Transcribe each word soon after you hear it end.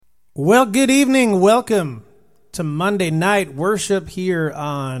Well, good evening. Welcome to Monday Night Worship here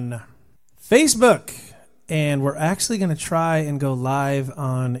on Facebook. And we're actually going to try and go live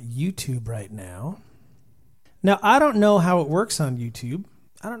on YouTube right now. Now, I don't know how it works on YouTube.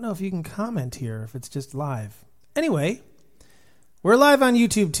 I don't know if you can comment here, if it's just live. Anyway, we're live on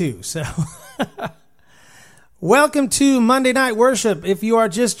YouTube too, so welcome to Monday Night Worship. If you are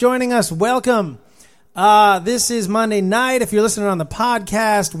just joining us, welcome. This is Monday night. If you're listening on the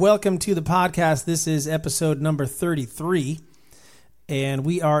podcast, welcome to the podcast. This is episode number 33. And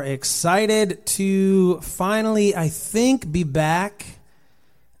we are excited to finally, I think, be back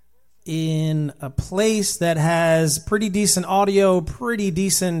in a place that has pretty decent audio, pretty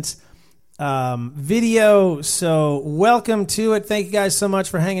decent video. So welcome to it. Thank you guys so much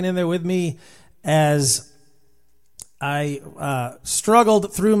for hanging in there with me as I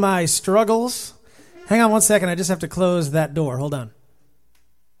struggled through my struggles. Hang on one second. I just have to close that door. Hold on.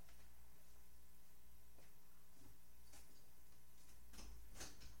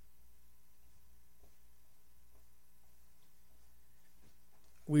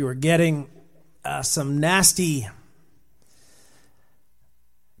 We were getting some nasty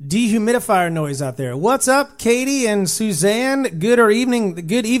dehumidifier noise out there. What's up, Katie and Suzanne? Good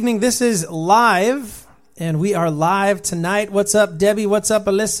evening. This is live. And we are live tonight. What's up, Debbie? What's up,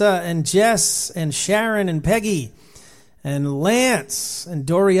 Alyssa and Jess and Sharon and Peggy and Lance and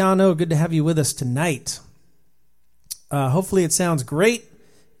Doriano? Good to have you with us tonight. Hopefully it sounds great.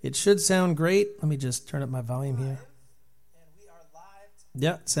 It should sound great. Let me just turn up my volume here.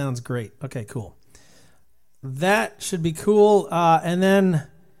 Yeah, sounds great. Okay, cool. That should be cool. And then,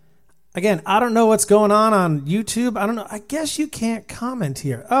 again, I don't know what's going on YouTube. I don't know. I guess you can't comment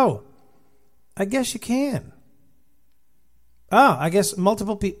here. Oh, I guess you can. Oh, I guess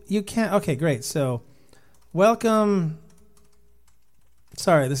multiple people. You can't. Okay, great. So, welcome.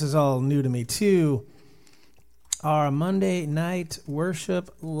 Sorry, this is all new to me, too. Our Monday Night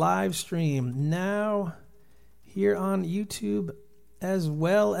Worship live stream now here on YouTube as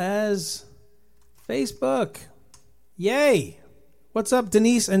well as Facebook. Yay. What's up,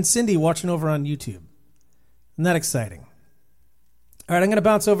 Denise and Cindy watching over on YouTube? Isn't that exciting? All right, I'm going to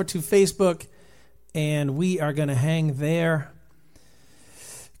bounce over to Facebook. And we are going to hang there.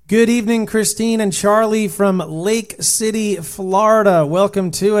 Good evening, Christine and Charlie from Lake City, Florida.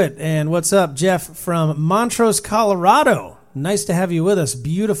 Welcome to it. And what's up, Jeff from Montrose, Colorado? Nice to have you with us.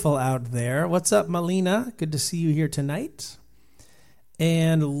 Beautiful out there. What's up, Melina? Good to see you here tonight.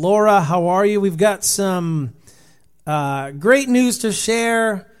 And Laura, how are you? We've got some great news to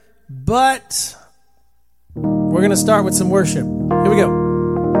share, but we're going to start with some worship. Here we go.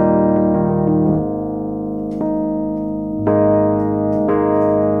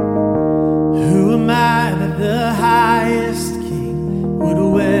 The highest king would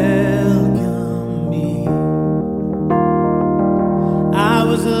welcome me. I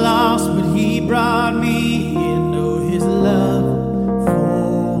was lost, but he brought me in. Oh, his love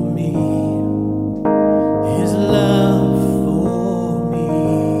for me. His love for me.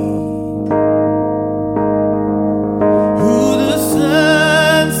 Who the Son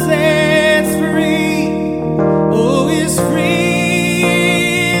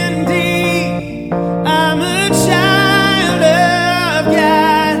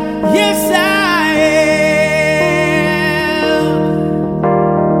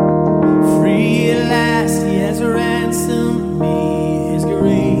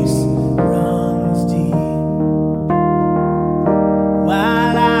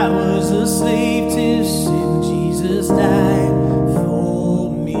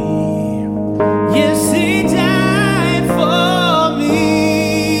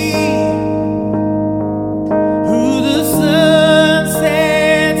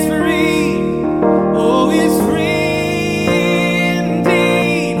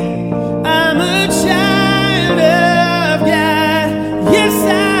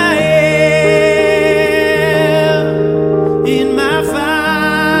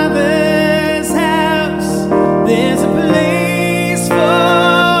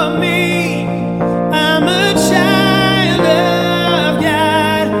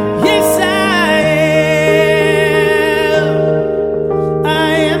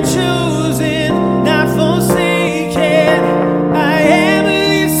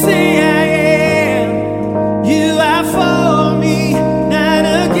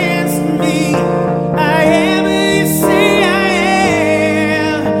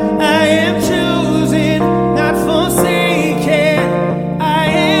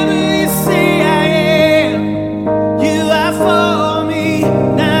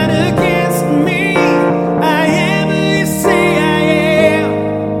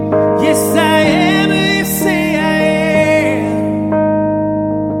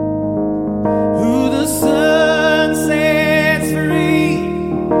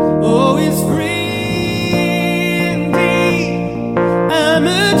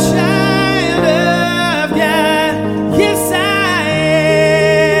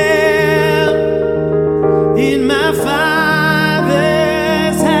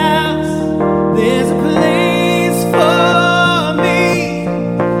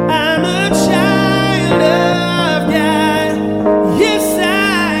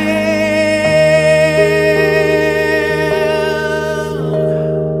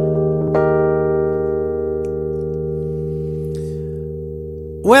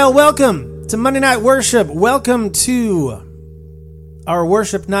Well, welcome to Monday Night Worship. Welcome to our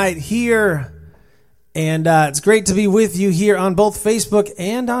worship night here. And it's great to be with you here on both Facebook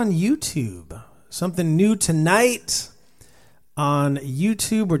and on YouTube. Something new tonight on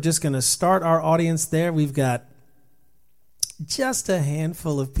YouTube. We're just going to start our audience there. We've got just a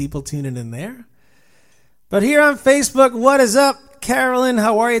handful of people tuning in there. But here on Facebook, what is up, Carolyn?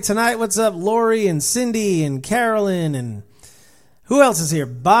 How are you tonight? What's up, Lori and Cindy and Carolyn and who else is here?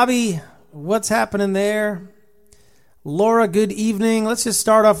 Bobby, what's happening there? Laura, good evening. Let's just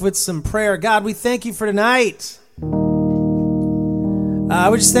start off with some prayer. God, we thank you for tonight. We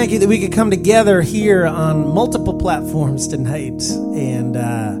just thank you that we could come together here on multiple platforms tonight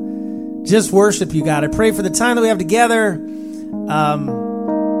and just worship you, God. I pray for the time that we have together.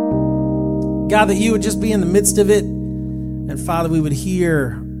 God, that you would just be in the midst of it. And Father, we would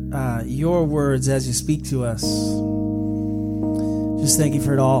hear your words as you speak to us. Just thank you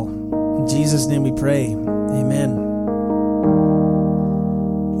for it all. In Jesus' name we pray. Amen.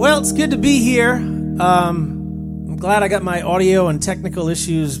 Well, it's good to be here. I'm glad I got my audio and technical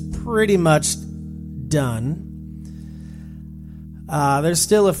issues pretty much done. There's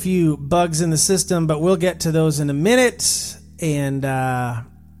still a few bugs in the system, but we'll get to those in a minute. And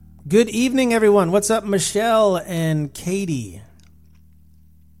good evening, everyone. What's up, Michelle and Katie?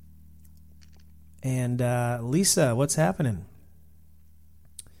 And Lisa, what's happening?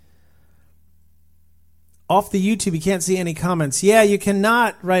 Off the YouTube, you can't see any comments. Yeah, you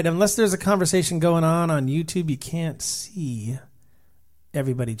cannot, right? Unless there's a conversation going on YouTube, you can't see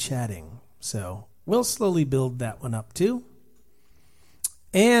everybody chatting. So we'll slowly build that one up too.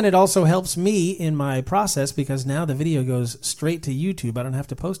 And it also helps me in my process because now the video goes straight to YouTube. I don't have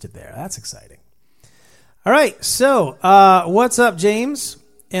to post it there. That's exciting. All right, so what's up, James?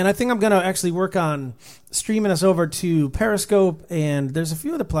 And I think I'm going to actually work on streaming us over to Periscope, and there's a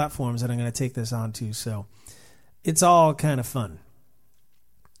few other platforms that I'm going to take this on to, so it's all kind of fun.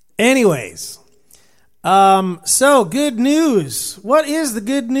 Anyways, so good news. What is the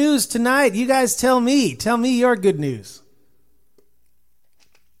good news tonight? You guys tell me. Tell me your good news.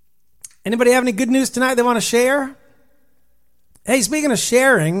 Anybody have any good news tonight they want to share? Hey, speaking of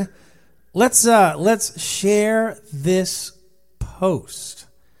sharing, let's share this post.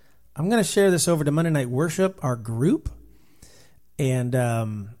 I'm going to share this over to Monday Night Worship, our group.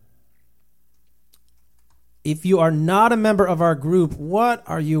 And if you are not a member of our group, what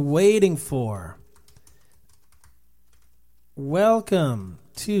are you waiting for? Welcome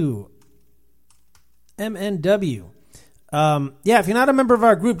to MNW. If you're not a member of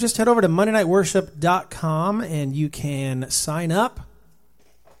our group, just head over to MondayNightWorship.com and you can sign up,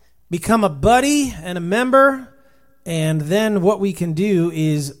 become a buddy and a member, and then what we can do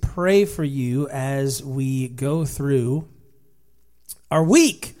is pray for you as we go through our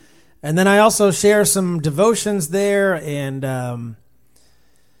week. And then I also share some devotions there and all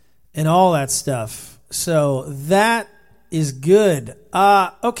that stuff. So that is good.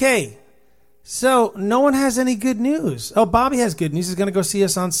 Okay. So no one has any good news. Oh, Bobby has good news. He's going to go see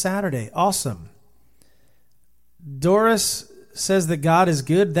us on Saturday. Awesome. Doris says that God is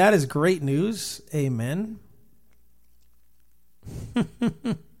good. That is great news. Amen.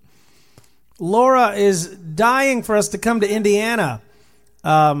 Laura is dying for us to come to Indiana.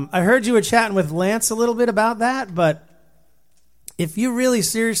 I heard you were chatting with Lance a little bit about that, but if you really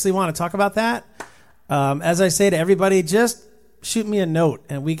seriously want to talk about that, as I say to everybody, just shoot me a note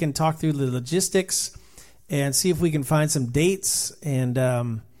and we can talk through the logistics and see if we can find some dates. And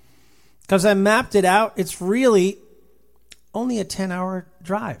because I mapped it out, it's really only a 10-hour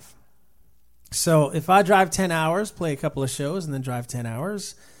drive. So if I drive 10 hours, play a couple of shows, and then drive 10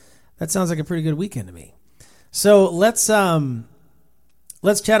 hours, that sounds like a pretty good weekend to me. So let's chat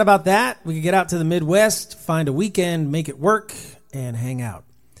about that. We could get out to the Midwest, find a weekend, make it work, and hang out.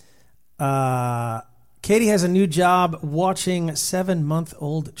 Katie has a new job watching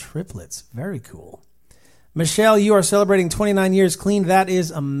 7-month-old triplets. Very cool. Michelle, you are celebrating 29 years clean. That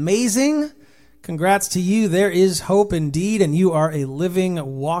is amazing. Congrats to you. There is hope indeed, and you are a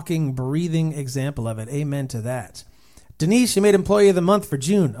living, walking, breathing example of it. Amen to that. Denise, you made Employee of the Month for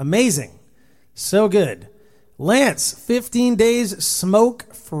June. Amazing. So good. Lance, 15 days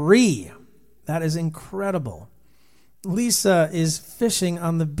smoke-free. That is incredible. Lisa is fishing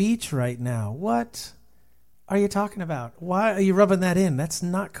on the beach right now. What are you talking about? Why are you rubbing that in? That's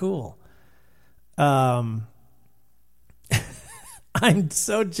not cool. I'm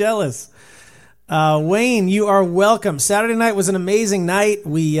so jealous. Wayne, you are welcome. Saturday night was an amazing night.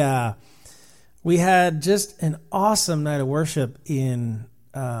 We had just an awesome night of worship in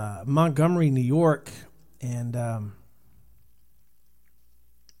Montgomery, New York. And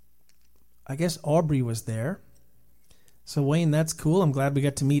I guess Aubrey was there. So, Wayne, that's cool. I'm glad we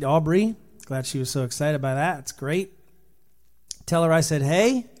got to meet Aubrey. Glad she was so excited by that. It's great. Tell her I said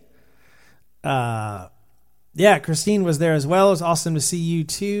hey. Yeah, Christine was there as well. It was awesome to see you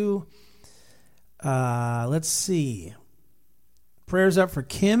too. Let's see. Prayers up for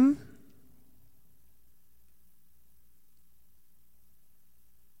Kim.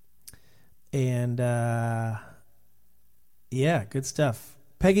 And, yeah, good stuff.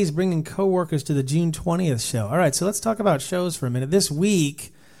 Peggy's bringing coworkers to the June 20th show. All right, so let's talk about shows for a minute. This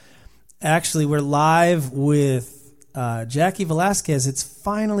week, actually, we're live with Jackie Velasquez. It's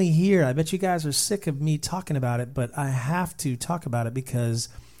finally here. I bet you guys are sick of me talking about it, but I have to talk about it because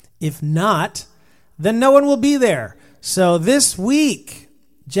if not, then no one will be there. So this week,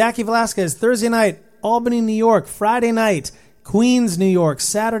 Jackie Velasquez, Thursday night, Albany, New York. Friday night, Queens, New York.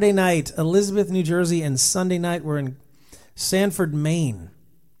 Saturday night, Elizabeth, New Jersey. And Sunday night, we're in Sanford, Maine.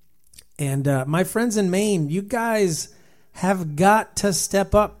 And my friends in Maine, you guys have got to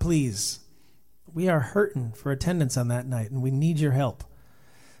step up, please. We are hurting for attendance on that night, and we need your help.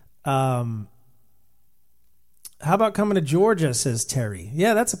 How about coming to Georgia, says Terry.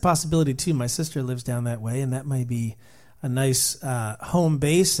 Yeah, that's a possibility, too. My sister lives down that way, and that might be a nice home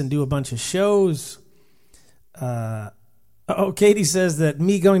base and do a bunch of shows. Katie says that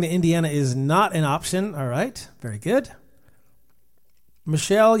me going to Indiana is not an option. All right, very good.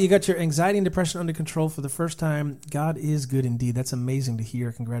 Michelle, you got your anxiety and depression under control for the first time. God is good indeed. That's amazing to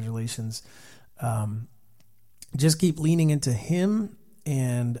hear. Congratulations. Just keep leaning into Him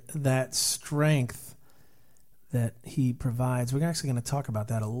and that strength that He provides. We're actually going to talk about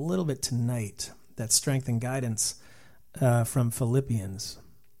that a little bit tonight, that strength and guidance from Philippians.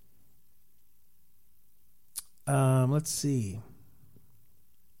 Let's see.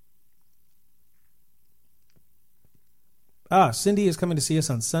 Cindy is coming to see us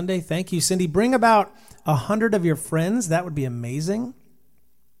on Sunday. Thank you, Cindy. Bring about 100 of your friends. That would be amazing.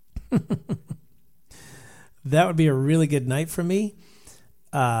 That would be a really good night for me.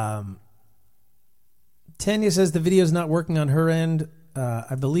 Tanya says the video is not working on her end.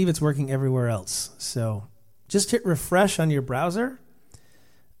 I believe it's working everywhere else. So just hit refresh on your browser,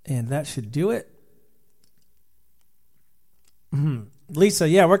 and that should do it. Lisa,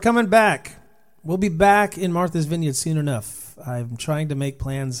 yeah, we're coming back. We'll be back in Martha's Vineyard soon enough. I'm trying to make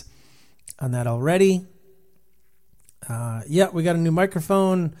plans on that already. Yeah, we got a new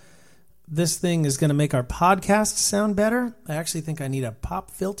microphone. This thing is going to make our podcast sound better. I actually think I need a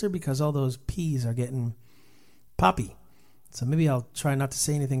pop filter because all those P's are getting poppy. So maybe I'll try not to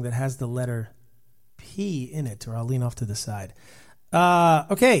say anything that has the letter P in it, or I'll lean off to the side.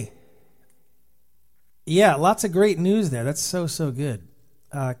 Okay. Yeah, lots of great news there. That's so good.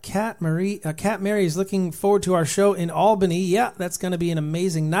 Kat Mary is looking forward to our show in Albany. Yeah, that's going to be an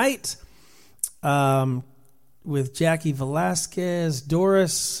amazing night. With Jackie Velasquez,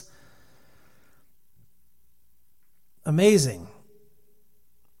 Doris. Amazing.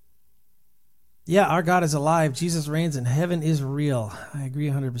 Yeah, our God is alive. Jesus reigns and heaven is real. I agree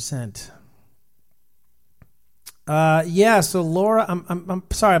 100%. Yeah, so Laura, I'm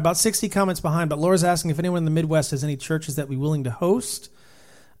sorry, about 60 comments behind, but Laura's asking if anyone in the Midwest has any churches that we're willing to host.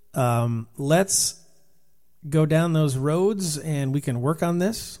 Let's go down those roads and we can work on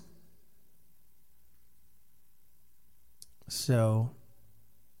this. So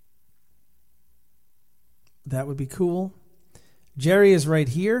that would be cool. Jerry is right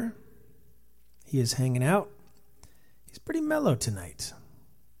here. He is hanging out. He's pretty mellow tonight.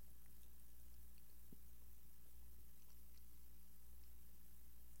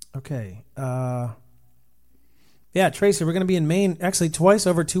 Okay. Yeah, Tracy, we're going to be in Maine actually twice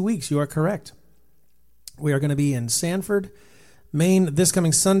over 2 weeks. You are correct. We are going to be in Sanford, Maine this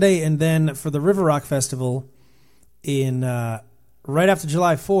coming Sunday, and then for the River Rock Festival in right after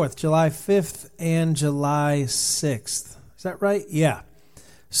July 4th, July 5th, and July 6th. Is that right? Yeah.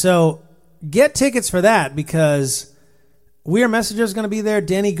 So get tickets for that because We Are Messengers is going to be there.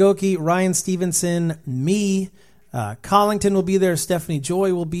 Danny Goki, Ryan Stevenson, me, Collington will be there. Stephanie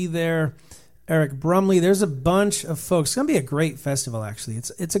Joy will be there. Eric Brumley. There's a bunch of folks. It's going to be a great festival, actually.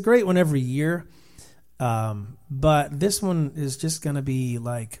 It's a great one every year. But this one is just going to be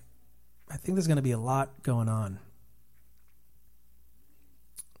like, I think there's going to be a lot going on,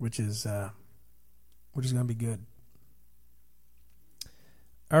 which is going to be good.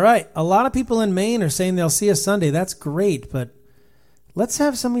 All right. A lot of people in Maine are saying they'll see us Sunday. That's great, but let's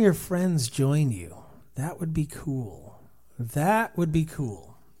have some of your friends join you. That would be cool. That would be cool.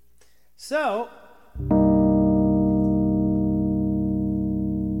 So,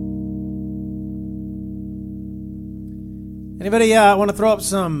 anybody want to throw up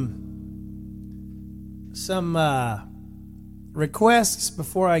some some requests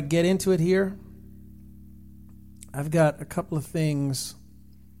before I get into it here. I've got a couple of things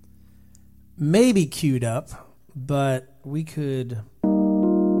maybe queued up, but we could...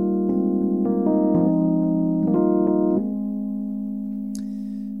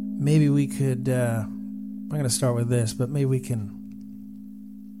 Maybe we could... I'm going to start with this, but maybe we can...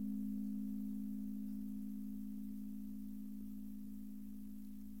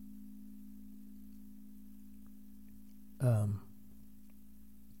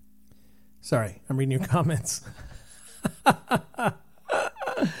 Sorry, I'm reading your comments. I'm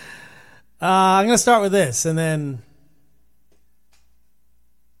going to start with this, and then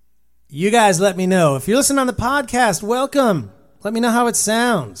you guys let me know. If you're listening on the podcast, welcome. Let me know how it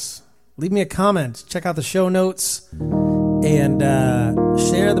sounds. Leave me a comment. Check out the show notes and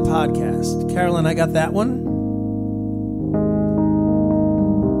share the podcast. Carolyn, I got that one.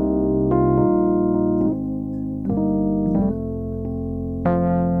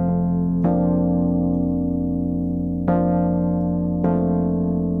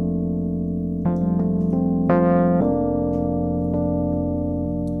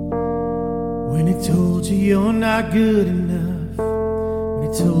 You're not good enough, when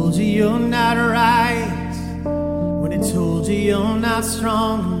it told you you're not right, when it told you you're not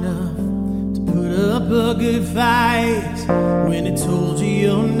strong enough to put up a good fight, when it told you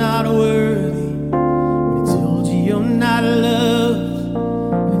you're not worthy, when it told you you're not loved,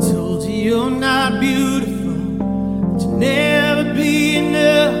 when it told you you're not beautiful, that you'll never be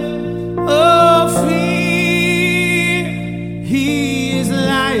enough. Oh, fear, he is a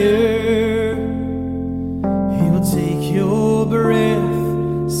liar. Your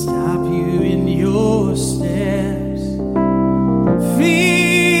breath, stop you in your steps.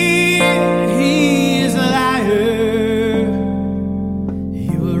 Fear, he is a liar.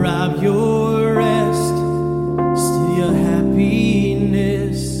 He will rob your rest, steal your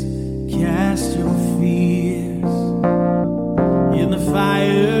happiness, cast your fears in the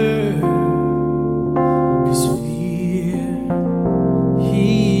fire. 'Cause fear,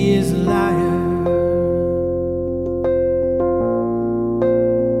 he is a liar.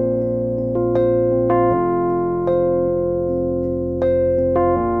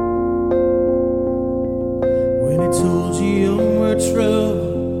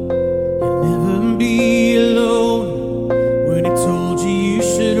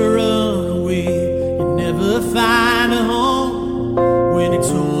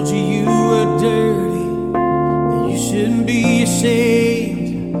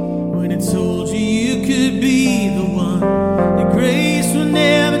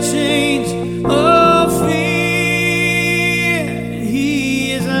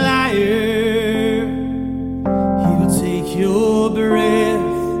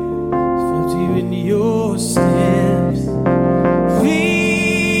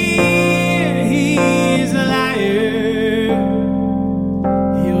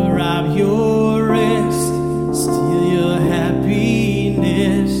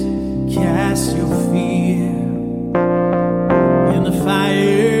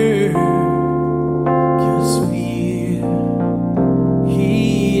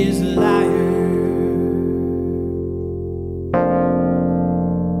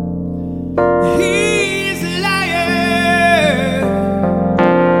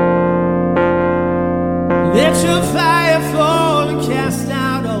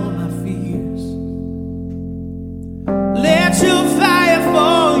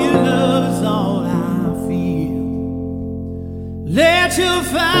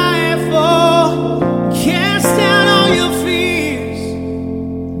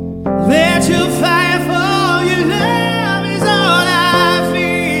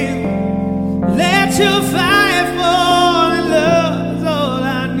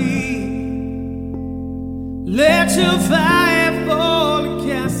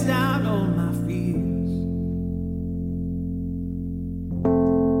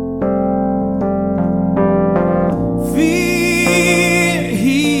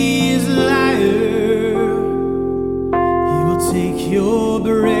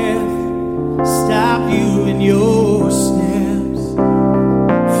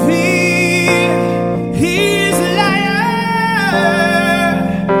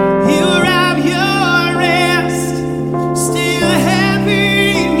 Still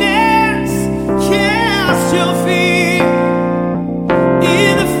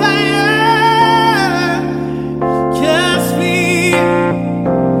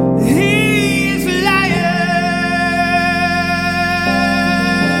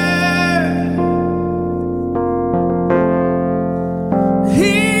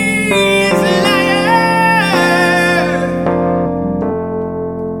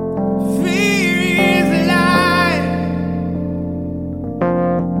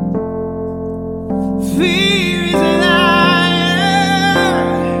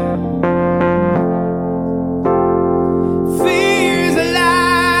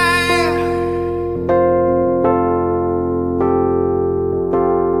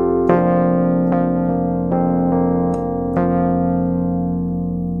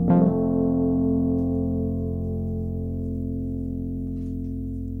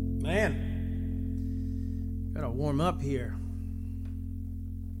warm up here.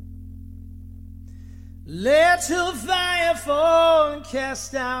 Let your fire fall and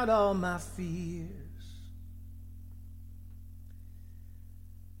cast out all my fears.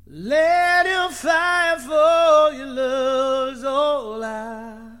 Let your fire fall, your love's all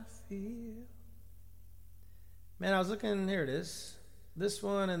I feel. Man, I was looking, here it is. This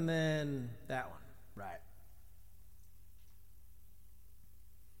one and then that one.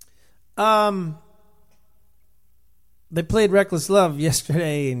 Right. They played Reckless Love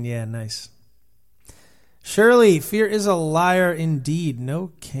yesterday, and yeah, nice. Shirley, fear is a liar indeed.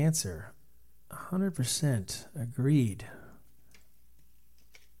 No cancer. 100% agreed.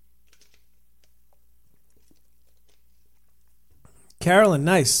 Carolyn,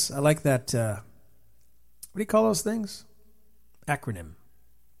 nice. I like that. What do you call those things? Acronym.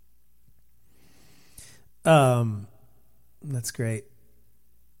 That's great.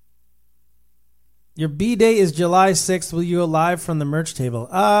 Your B-Day is July 6th. Will you go live from the merch table?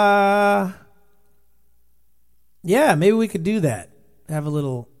 Yeah, maybe we could do that. Have a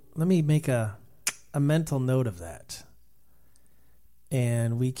little, let me make a mental note of that.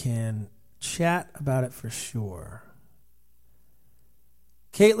 And we can chat about it for sure.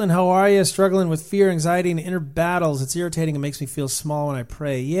 Caitlin, how are you? Struggling with fear, anxiety, and inner battles. It's irritating. It makes me feel small when I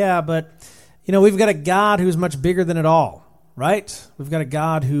pray. Yeah, but, we've got a God who's much bigger than it all, right? We've got a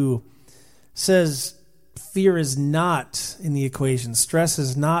God who says fear is not in the equation. Stress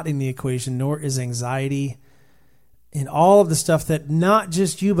is not in the equation, nor is anxiety. And all of the stuff that not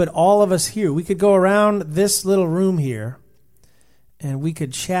just you, but all of us here, we could go around this little room here and we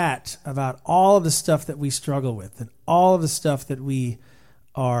could chat about all of the stuff that we struggle with and all of the stuff that we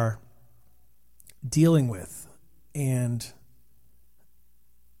are dealing with. And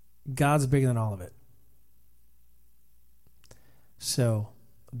God's bigger than all of it. So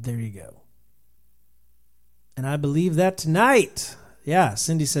there you go. And I believe that tonight. Yeah,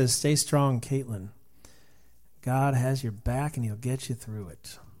 Cindy says, stay strong, Caitlin. God has your back and he'll get you through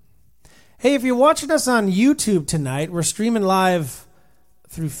it. Hey, if you're watching us on YouTube tonight, we're streaming live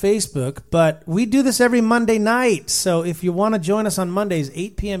through Facebook, but we do this every Monday night. So if you want to join us on Mondays,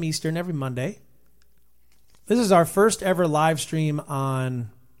 8 p.m. Eastern every Monday. This is our first ever live stream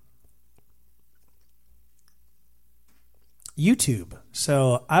on YouTube.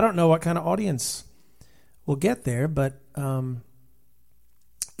 So I don't know what kind of audience we'll get there, but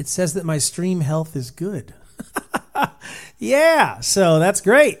it says that my stream health is good. Yeah, so that's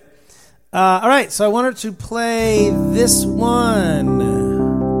great. All right, so I wanted to play this one.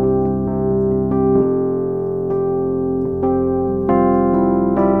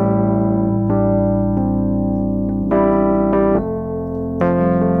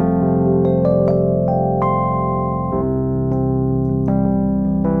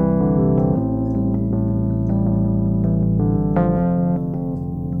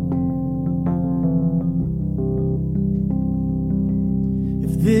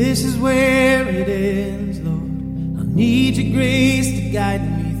 This is where it ends, Lord. I need your grace to guide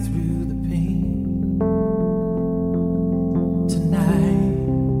me through the pain tonight.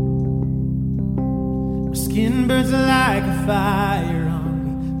 My skin burns like a fire on me.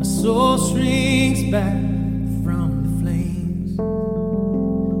 My soul shrinks back from the flames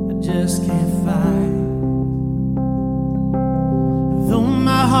I just can't fight. Though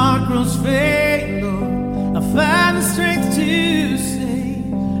my heart grows faint, Lord, I find the strength to say,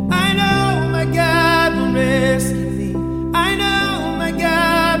 I know my God will rescue me. I know my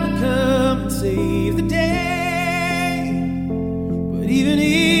God will come and save the day. But even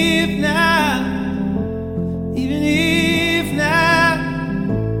if not, even if not,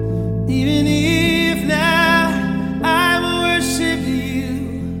 even if not, I will worship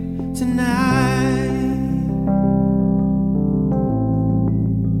you tonight.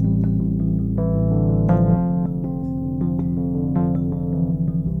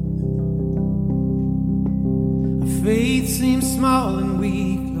 Faith seems small and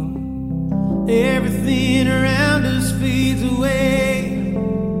weak, Lord. Everything around us fades away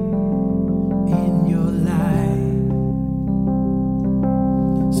in your light.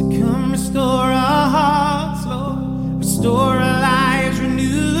 So come restore our hearts, Lord. Restore our lives,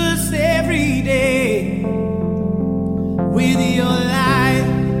 renew us every day with your light.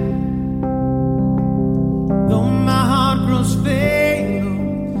 Though my heart grows faint,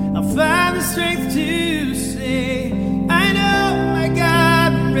 Lord, I'll find the strength to say, I know my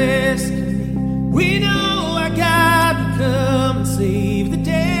God will rescue me. We know our God will come and save the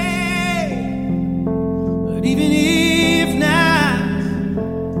day. But even if not,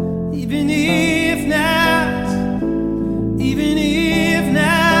 even if not, even if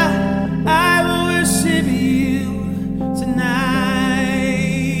not, I will worship you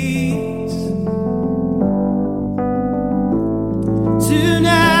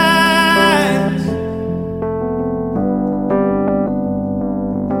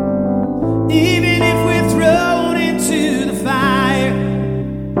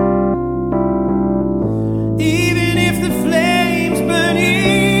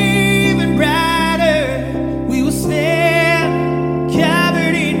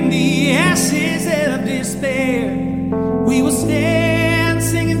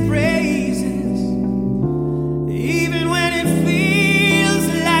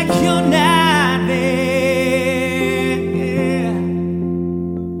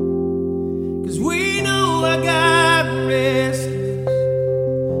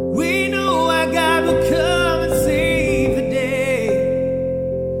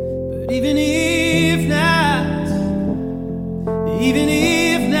even if not, even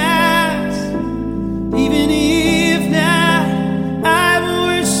if not, even if not, I will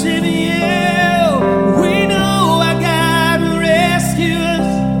worship you. We know our God will rescue us.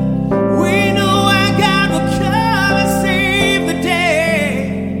 We know our God will come and save the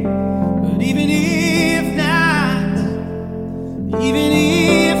day. But even if not, even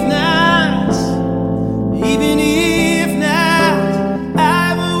if not, even if not,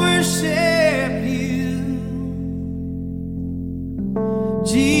 I will worship you.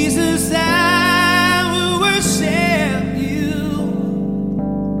 Jesus, I will worship you.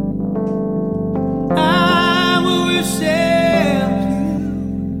 I will worship you.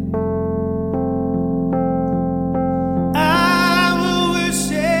 I will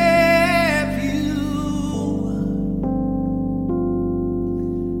worship you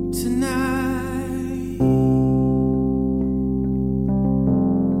tonight.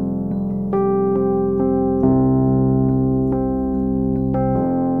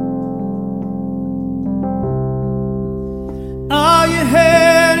 Are you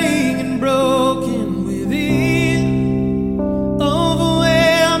hurting and broken within,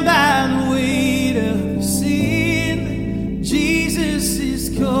 overwhelmed by the weight of your sin? Jesus is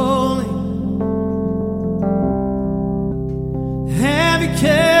calling. Have you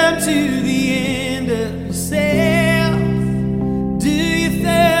come to the end of yourself? Do you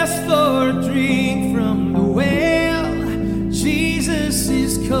thirst for a drink from the well? Jesus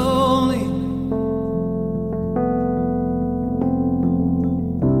is calling.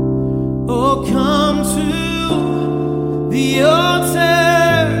 Oh, come to the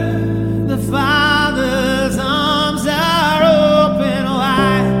altar. The Father's arms are open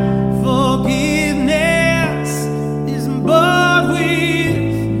wide. Forgiveness is bought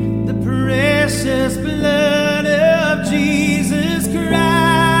with the precious blood of Jesus Christ.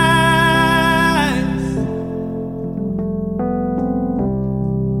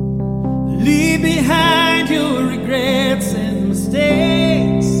 Leave behind your regrets and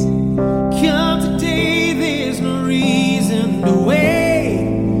mistakes. Come today, there's no reason to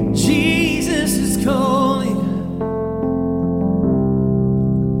wait. Jesus is calling.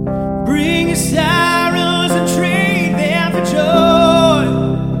 Bring your sorrows and trade them for joy.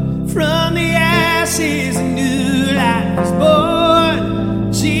 From the ashes, a new life is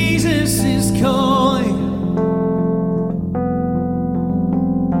born. Jesus is calling.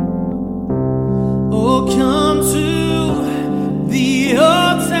 Oh, come to the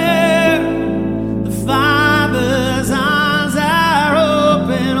altar. The Father's arms are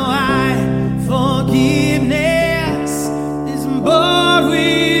open wide. Forgiveness is bought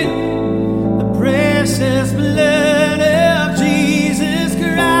with the precious blood of Jesus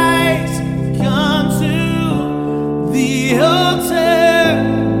Christ. Come to the altar.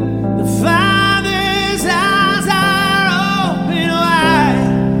 The Father's eyes are open wide.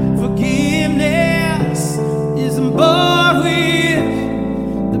 Forgiveness is bought with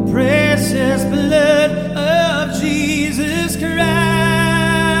the precious blood of Jesus Christ.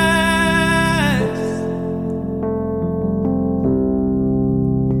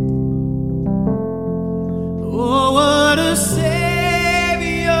 Oh, what a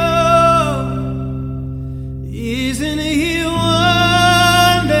Savior! Isn't He wonderful?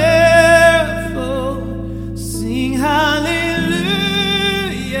 Sing hallelujah!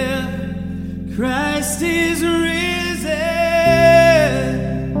 Christ is risen.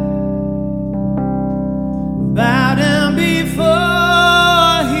 Bow down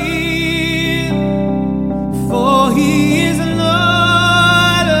before Him, for He is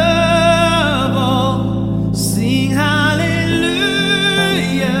Lord of all. Sing hallelujah,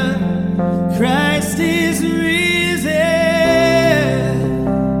 Christ is risen.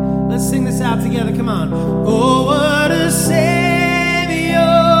 Let's sing this out together, come on. Oh, what a Savior!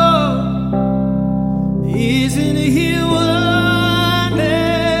 Isn't He wonderful?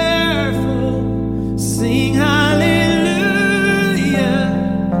 Sing hallelujah,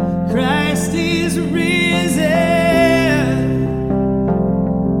 Christ is risen.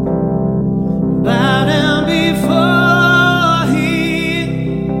 Bow down before Him,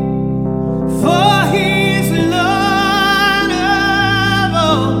 for He is Lord of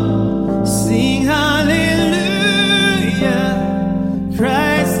all. Sing hallelujah,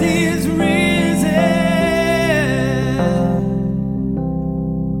 Christ is risen.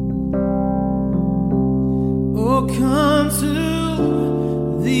 Oh, come to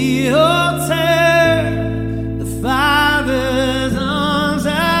the altar. The Father's arms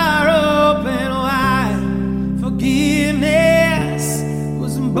are open wide. Forgiveness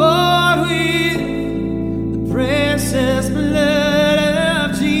was bought with the precious blood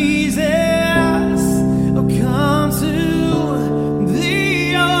of Jesus.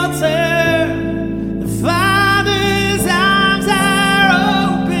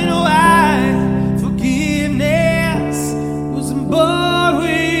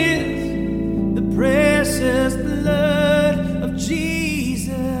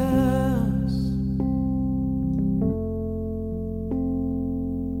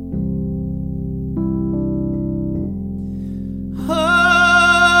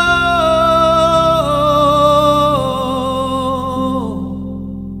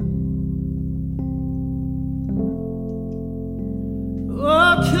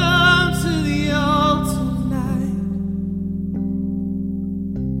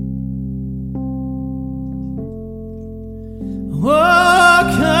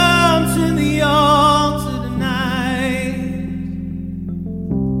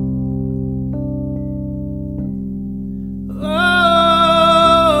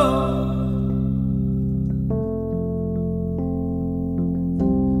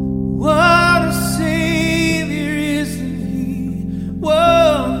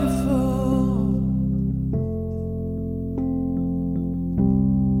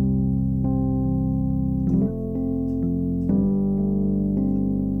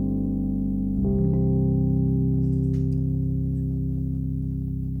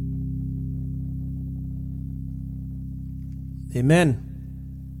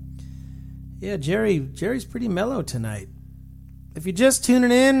 Amen. Yeah, Jerry's pretty mellow tonight. If you're just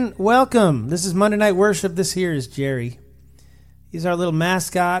tuning in, welcome. This is Monday Night Worship. This here is Jerry. He's our little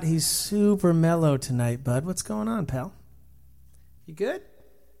mascot. He's super mellow tonight, bud. What's going on, pal? You good?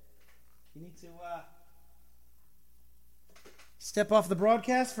 You need to step off the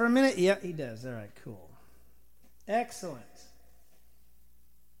broadcast for a minute? Yeah, he does. All right, cool. Excellent.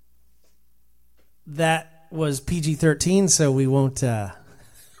 That was PG-13, so we won't show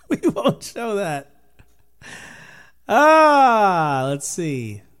that. Let's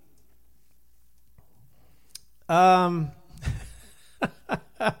see.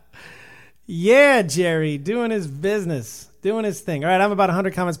 Yeah, Jerry, doing his business, doing his thing. All right, I'm about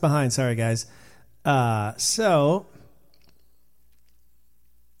 100 comments behind. Sorry, guys. So,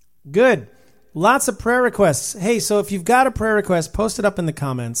 good. Lots of prayer requests. Hey, so if you've got a prayer request, post it up in the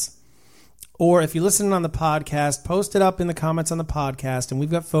comments. Or if you're listening on the podcast, post it up in the comments on the podcast, and we've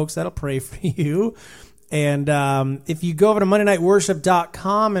got folks that'll pray for you. And if you go over to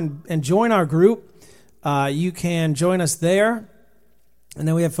MondayNightWorship.com and join our group, you can join us there. And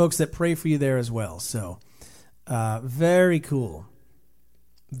then we have folks that pray for you there as well. So, very cool.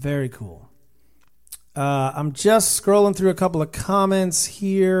 Very cool. I'm just scrolling through a couple of comments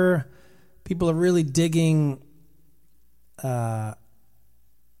here. People are really digging...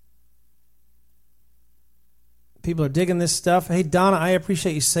 People are digging this stuff. Hey, Donna, I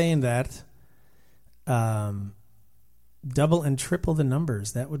appreciate you saying that. Double and triple the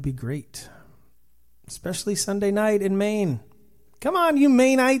numbers. That would be great. Especially Sunday night in Maine. Come on, you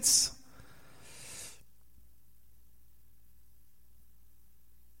Mainites.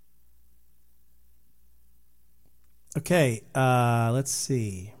 Okay, let's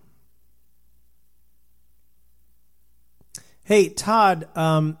see. Hey, Todd,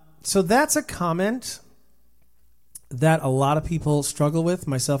 so that's a comment that a lot of people struggle with,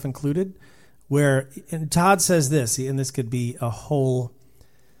 myself included, where and Todd says this, and this could be a whole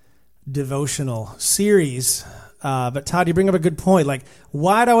devotional series, but Todd, you bring up a good point. Like,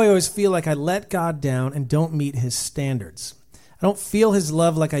 why do I always feel like I let God down and don't meet his standards? I don't feel his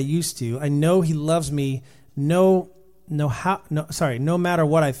love like I used to. I know he loves me no matter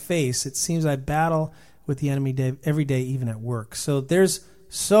what I face. It seems I battle with the enemy every day, even at work. So there's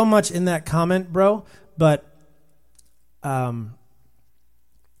so much in that comment, bro, but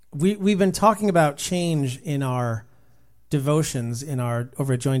we've been talking about change in our devotions in our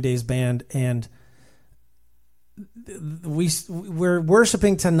over at Join Days band, and we're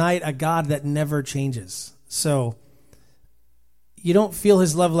worshiping tonight a God that never changes. So you don't feel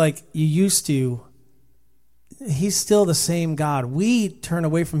his love like you used to. He's still the same God. We turn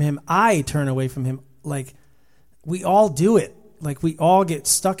away from him. I turn away from him. Like, we all do it. Like, we all get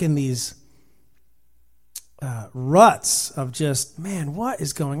stuck in these ruts of just, man, what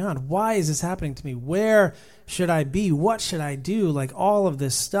is going on? Why is this happening to me? Where should I be? What should I do? Like, all of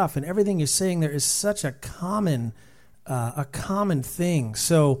this stuff and everything you're saying there is such a common thing.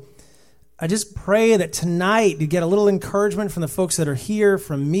 So I just pray that tonight you get a little encouragement from the folks that are here,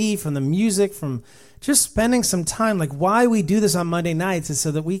 from me, from the music, from just spending some time. Like, why we do this on Monday nights is so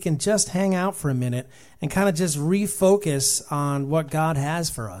that we can just hang out for a minute and kind of just refocus on what God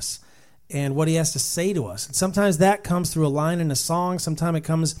has for us and what he has to say to us. And sometimes that comes through a line in a song. Sometimes it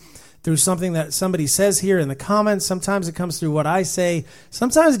comes through something that somebody says here in the comments. Sometimes it comes through what I say.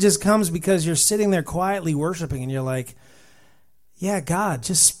 Sometimes it just comes because you're sitting there quietly worshiping and you're like, yeah, God,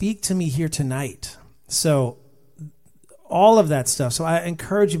 just speak to me here tonight. So all of that stuff. So I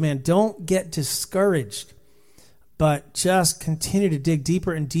encourage you, man, don't get discouraged, but just continue to dig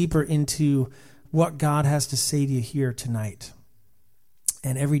deeper and deeper into what God has to say to you here tonight.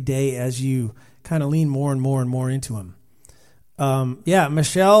 And every day as you kind of lean more and more and more into him.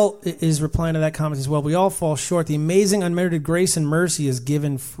 Michelle is replying to that comment as well. We all fall short. The amazing unmerited grace and mercy is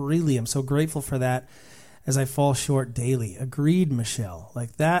given freely. I'm so grateful for that as I fall short daily. Agreed, Michelle.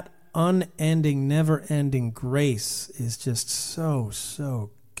 Like, that unending, never-ending grace is just so, so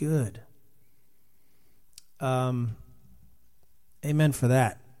good. Amen for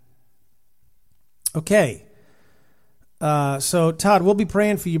that. Okay. So, Todd, we'll be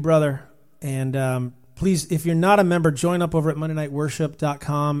praying for you, brother. And please, if you're not a member, join up over at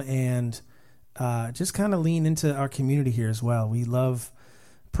MondayNightWorship.com and just kind of lean into our community here as well. We love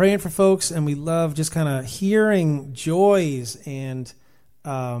praying for folks, and we love just kind of hearing joys and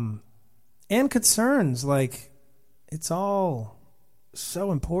concerns. Like, it's all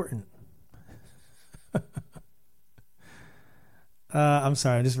so important. I'm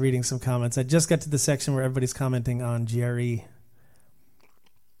sorry, I'm just reading some comments. I just got to the section where everybody's commenting on Jerry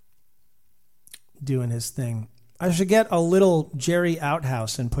doing his thing. I should get a little Jerry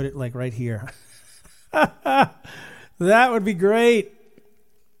outhouse and put it like right here. That would be great.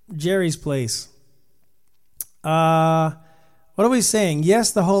 Jerry's place. What are we saying?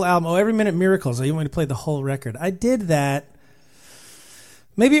 Yes, the whole album. Oh, Every Minute Miracles. Oh, you want me to play the whole record? I did that.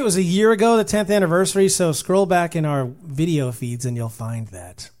 Maybe it was a year ago, the 10th anniversary, so scroll back in our video feeds and you'll find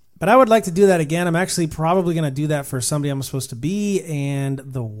that. But I would like to do that again. I'm actually probably going to do that for Somebody I'm Supposed to Be and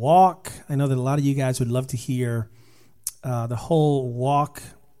The Walk. I know that a lot of you guys would love to hear the whole Walk.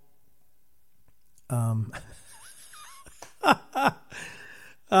 The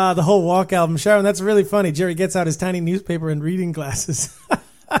whole Walk album. Sharon, that's really funny. Jerry gets out his tiny newspaper and reading glasses.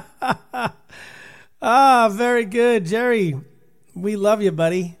 Very good, Jerry. We love you,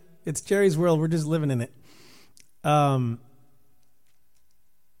 buddy. It's Jerry's world. We're just living in it.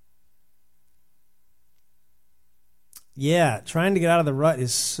 Yeah, trying to get out of the rut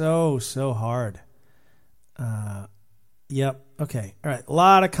is so hard. Yep. Okay. All right. A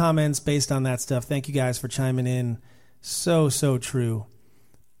lot of comments based on that stuff. Thank you guys for chiming in. So true.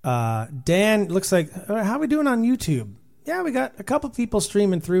 Dan, looks like, how are we doing on YouTube? Yeah, we got a couple people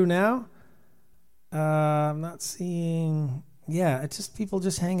streaming through now. I'm not seeing... Yeah, it's just people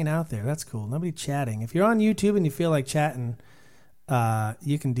just hanging out there. That's cool. Nobody chatting. If you're on YouTube and you feel like chatting,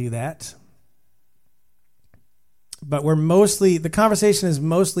 you can do that. But the conversation is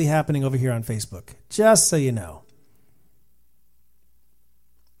mostly happening over here on Facebook, just so you know.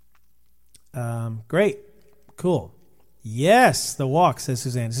 Great. Cool. Yes, The Walk, says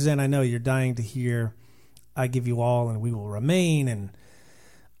Suzanne. Suzanne, I know you're dying to hear I Give You All and We Will Remain and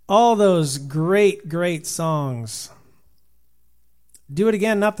all those great songs. Do it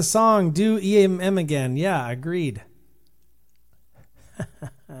again, not the song. Do EMM again. Yeah, agreed.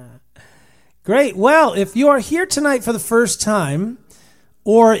 Great. Well, if you are here tonight for the first time,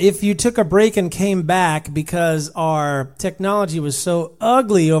 or if you took a break and came back because our technology was so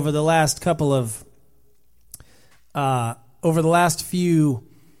ugly over the last few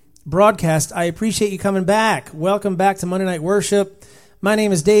broadcasts, I appreciate you coming back. Welcome back to Monday Night Worship. My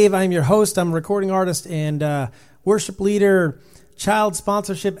name is Dave. I'm your host. I'm a recording artist and worship leader, child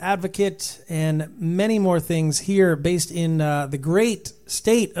sponsorship advocate, and many more things here based in the great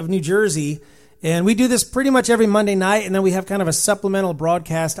state of New Jersey. And we do this pretty much every Monday night, and then we have kind of a supplemental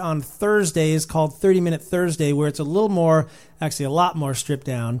broadcast on Thursdays called 30 Minute Thursday, where it's a lot more stripped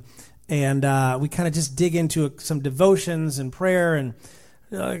down. And we kind of just dig into some devotions and prayer and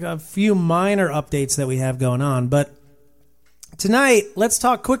a few minor updates that we have going on. But tonight, let's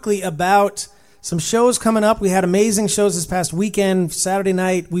talk quickly about some shows coming up. We had amazing shows this past weekend. Saturday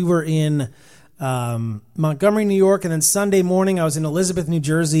night, we were in Montgomery, New York, and then Sunday morning, I was in Elizabeth, New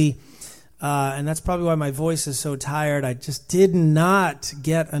Jersey. And that's probably why my voice is so tired. I just did not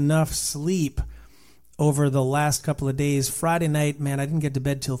get enough sleep over the last couple of days. Friday night, man, I didn't get to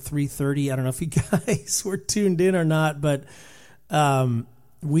bed till 3:30. I don't know if you guys were tuned in or not, but I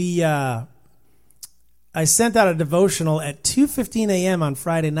sent out a devotional at 2:15 a.m. on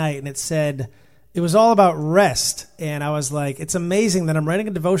Friday night, and it was all about rest. And I was like, it's amazing that I'm writing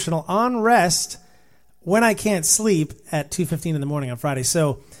a devotional on rest when I can't sleep at 2:15 in the morning on Friday.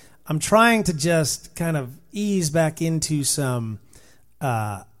 So I'm trying to just kind of ease back into some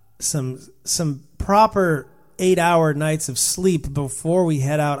proper 8-hour nights of sleep before we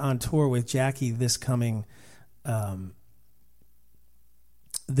head out on tour with Jackie this coming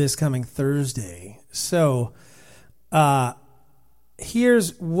Thursday. So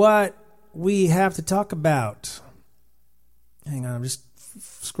here's what we have to talk about. Hang on, I'm just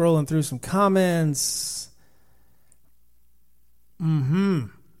scrolling through some comments.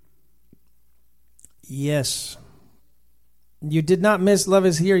 Yes. You did not miss Love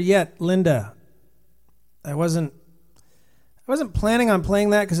Is Here Yet, Linda. I wasn't planning on playing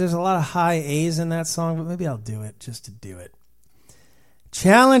that because there's a lot of high A's in that song, but maybe I'll do it just to do it.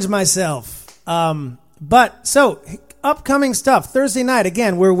 Challenge myself. But so upcoming stuff. Thursday night,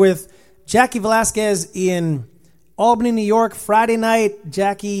 again, we're with Jackie Velasquez in Albany, New York. Friday night,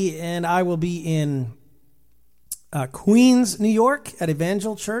 Jackie and I will be in Queens, New York at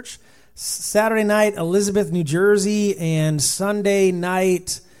Evangel Church. Saturday night, Elizabeth, New Jersey, and Sunday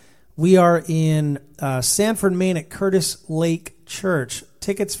night, we are in Sanford, Maine at Curtis Lake Church.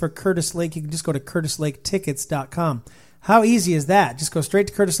 Tickets for Curtis Lake, you can just go to curtislaketickets.com. How easy is that? Just go straight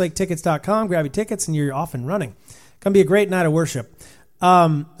to curtislaketickets.com, grab your tickets, and you're off and running. Going to be a great night of worship.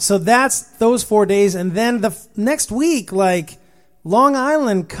 So that's those 4 days. And then the next week, like Long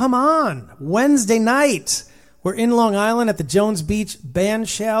Island, come on. Wednesday night, we're in Long Island at the Jones Beach Band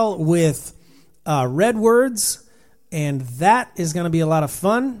Shell with Redwords, and that is going to be a lot of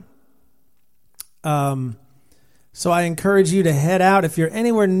fun. So I encourage you to head out. If you're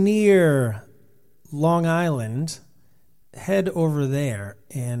anywhere near Long Island, head over there.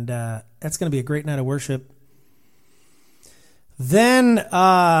 And that's going to be a great night of worship. Then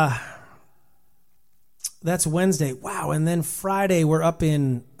that's Wednesday. Wow. And then Friday, we're up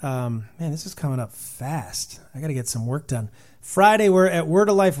in, man, this is coming up fast. I got to get some work done. Friday, we're at Word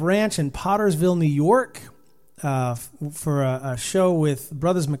of Life Ranch in Pottersville, New York, for a show with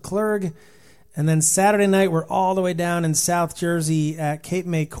Brothers McClurg. And then Saturday night, we're all the way down in South Jersey at Cape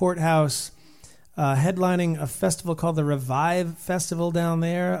May Courthouse, headlining a festival called the Revive Festival down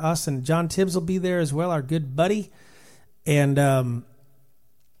there. Us and John Tibbs will be there as well, our good buddy. And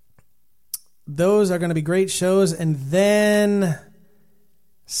those are going to be great shows. And then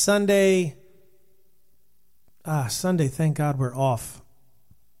Sunday, thank God we're off.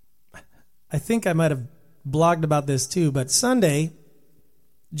 I think I might have blogged about this too, but Sunday,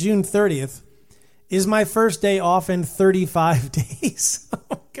 June 30th, is my first day off in 35 days.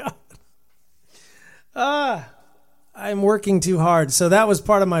 Oh, God. I'm working too hard. So that was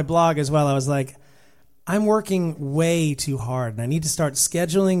part of my blog as well. I was like, I'm working way too hard, and I need to start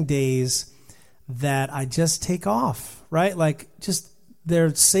scheduling days that I just take off, right? Like, just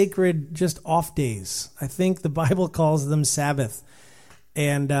they're sacred, just off days. I think the Bible calls them Sabbath.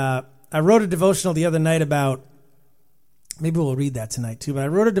 And I wrote a devotional the other night about, maybe we'll read that tonight too, but I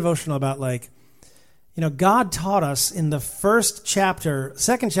wrote a devotional about, like, you know, God taught us in the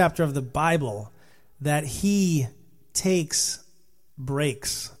second chapter of the Bible that he takes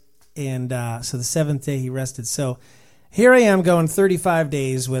breaks. And so the seventh day he rested. So here I am going 35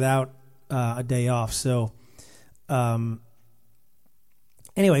 days without a day off. So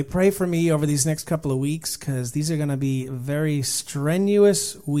anyway, pray for me over these next couple of weeks, because these are going to be very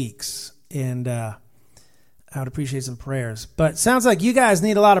strenuous weeks. And I would appreciate some prayers. But sounds like you guys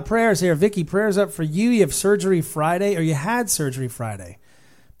need a lot of prayers here. Vicky, prayers up for you. You have surgery Friday, or you had surgery Friday.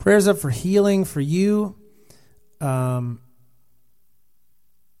 Prayers up for healing for you.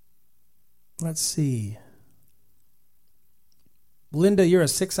 Let's see. Linda, you're a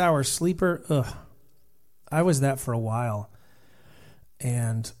 6-hour sleeper. Ugh. I was that for a while.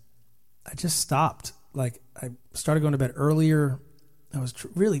 And I just stopped. Like, I started going to bed earlier. I was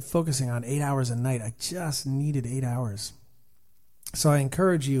really focusing on 8 hours a night. I just needed 8 hours. So I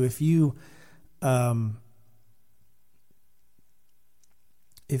encourage you, if you can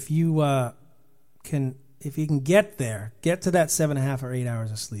get there, get to that 7.5 or 8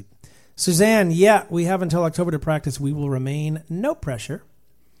 hours of sleep. Suzanne, yeah, we have until October to practice. We will remain. No pressure.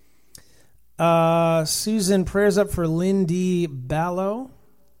 Susan, prayers up for Lindy Ballo.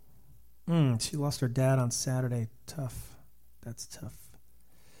 She lost her dad on Saturday. Tough. That's tough.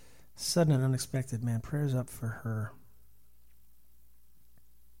 Sudden and unexpected, man. Prayers up for her.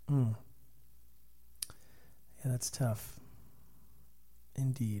 Yeah, that's tough.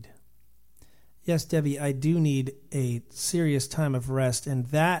 Indeed. Yes, Debbie, I do need a serious time of rest, and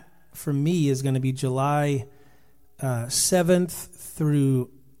that, for me, is going to be July 7th through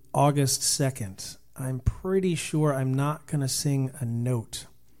August 2nd. I'm pretty sure I'm not going to sing a note,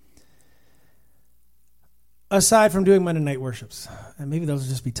 aside from doing Monday night worships. And maybe those will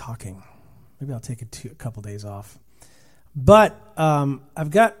just be talking. Maybe I'll take a couple days off. But I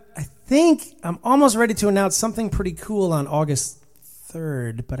think I'm almost ready to announce something pretty cool on August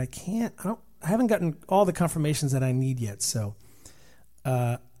 3rd, but I haven't gotten all the confirmations that I need yet. So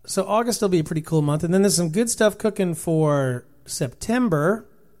August will be a pretty cool month. And then there's some good stuff cooking for September.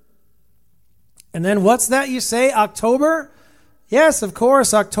 And then what's that you say? October? Yes, of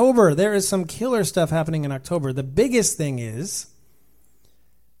course, October. There is some killer stuff happening in October. The biggest thing is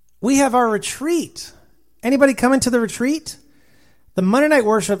we have our retreat. Anybody coming to the retreat? The Monday Night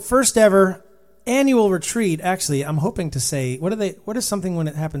Worship first ever annual retreat. Actually, I'm hoping to say, what is something when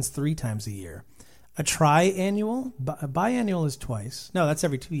it happens 3 times a year? A tri-annual? A biannual is twice. No, that's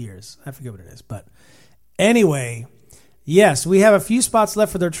every 2 years. I forget what it is. But anyway, yes, we have a few spots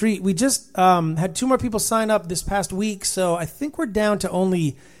left for the retreat. We just had 2 more people sign up this past week, so I think we're down to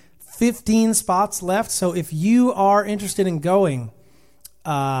only 15 spots left. So if you are interested in going,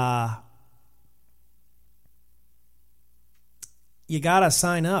 you got to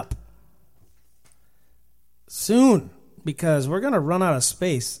sign up soon, because we're going to run out of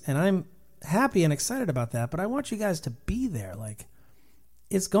space, and I'm happy and excited about that, but I want you guys to be there. Like,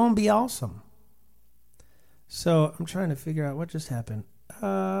 it's going to be awesome. So I'm trying to figure out what just happened.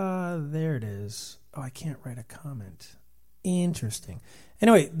 There it is. Oh, I can't write a comment. Interesting.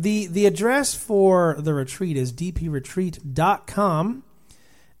 Anyway, the address for the retreat is dpretreat.com.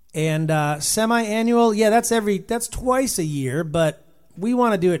 And semi-annual, yeah, that's twice a year, but we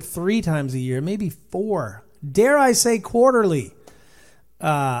want to do it 3 times a year, maybe 4. Dare I say quarterly?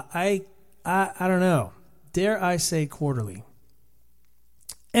 I don't know. Dare I say quarterly?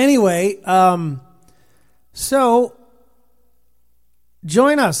 Anyway, so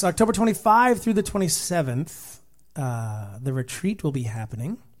join us October 25 through the 27th. The retreat will be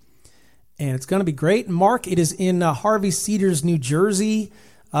happening, and it's going to be great. Mark, it is in Harvey Cedars, New Jersey.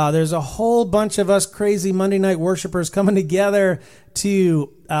 There's a whole bunch of us crazy Monday night worshipers coming together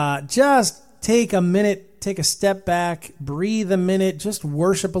to just take a minute, take a step back, breathe a minute, just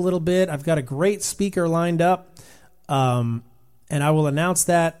worship a little bit. I've got a great speaker lined up, and I will announce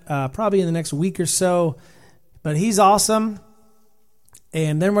that probably in the next week or so. But he's awesome.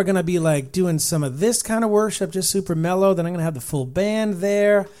 And then we're going to be like doing some of this kind of worship, just super mellow. Then I'm going to have the full band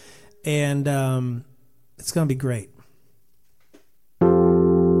there, and it's going to be great.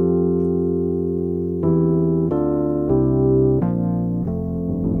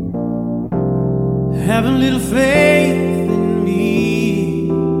 Have a little faith in me.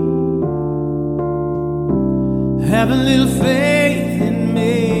 Have a little faith in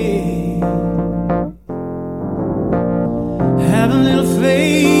me. Have a little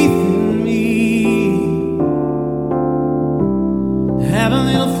faith in me. Have a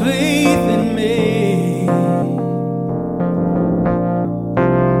little faith in me.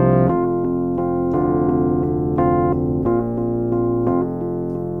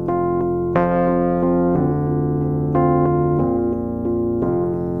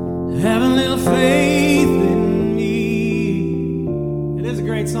 Have a little faith in me. It is a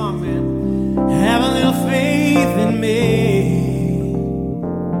great song, man. Have a little faith in me.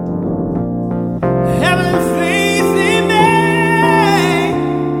 Have a little faith in me.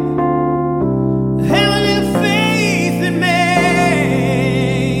 Have a little faith in me.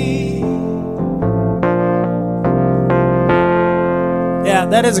 Yeah,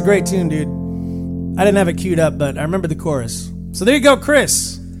 that is a great tune, dude. I didn't have it queued up, but I remember the chorus. So there you go,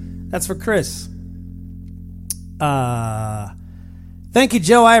 Chris. That's for Chris. Thank you,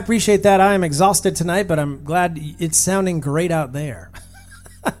 Joe. I appreciate that. I am exhausted tonight, but I'm glad it's sounding great out there.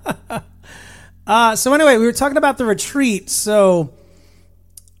 So anyway, we were talking about the retreat. So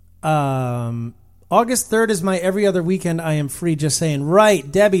August 3rd is my every other weekend I am free, just saying. Right,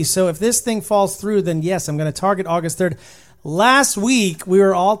 Debbie. So if this thing falls through, then yes, I'm going to target August 3rd. Last week, we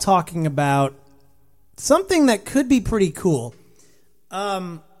were all talking about something that could be pretty cool.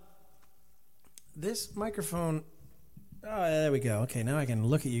 This microphone, oh, there we go. Okay, now I can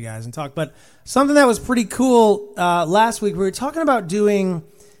look at you guys and talk. But something that was pretty cool last week, we were talking about doing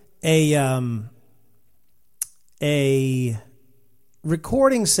a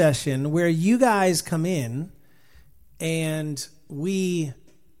recording session where you guys come in and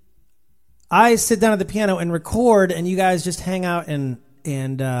I sit down at the piano and record, and you guys just hang out and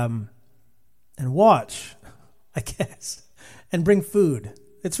watch, I guess, and bring food.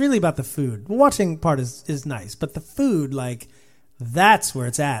 It's really about the food. The watching part is nice, but the food, like, that's where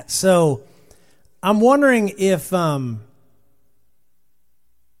it's at. So I'm wondering if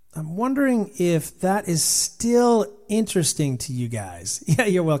that is still interesting to you guys. Yeah,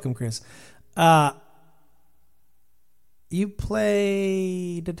 you're welcome, Chris. You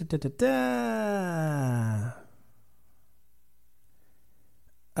play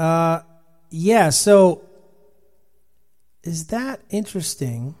yeah, so is that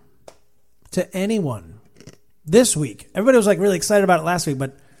interesting to anyone this week? Everybody was like really excited about it last week,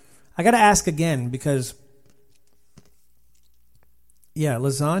 but I got to ask again because, yeah,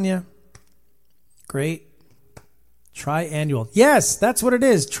 lasagna, great. Triannual. Yes, that's what it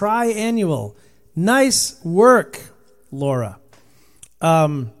is. Triannual. Nice work, Laura.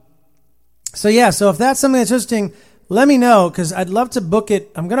 So if that's something that's interesting, let me know because I'd love to book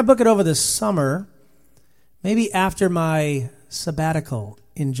it. I'm going to book it over the summer. Maybe after my sabbatical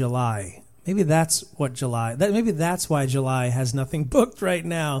in July. Maybe that's what maybe that's why July has nothing booked right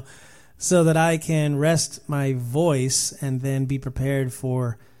now, so that I can rest my voice and then be prepared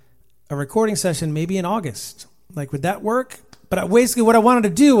for a recording session maybe in August. Like, would that work? But basically what I wanted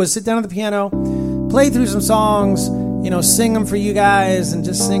to do was sit down at the piano, play through some songs, sing them for you guys and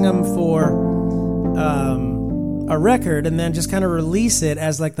just sing them for a record, and then just kind of release it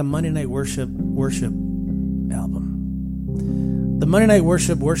as like the Monday Night Worship album. The Monday Night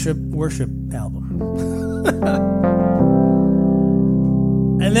Worship album.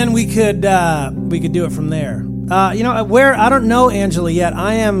 And then we could do it from there. Where, I don't know, Angela, yet.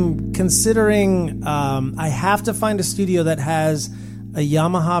 I am considering, I have to find a studio that has a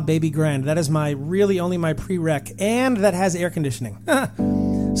Yamaha Baby Grand. That is only my prereq, and that has air conditioning.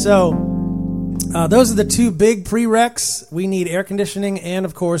 So those are the two big prereqs. We need air conditioning, and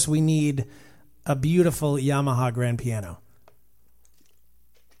of course we need a beautiful Yamaha grand piano.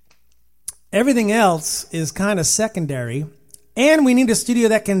 Everything else is kind of secondary. And we need a studio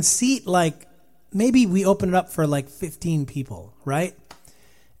that can seat like, maybe we open it up for like 15 people, right?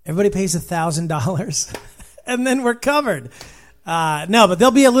 Everybody pays $1,000 and then we're covered. No, but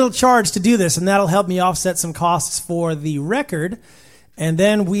there'll be a little charge to do this, and that'll help me offset some costs for the record. And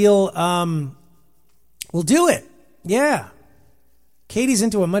then we'll do it. Yeah. Katie's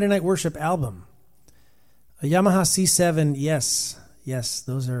into a Monday Night Worship album. A Yamaha C7, yes. Yes,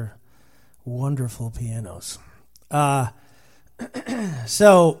 those are wonderful pianos.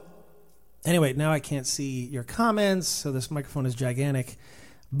 So, anyway, now I can't see your comments, so this microphone is gigantic.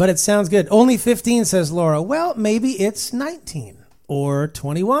 But it sounds good. Only 15, says Laura. Well, maybe it's 19 or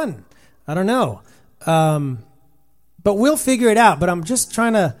 21. I don't know. But we'll figure it out. But I'm just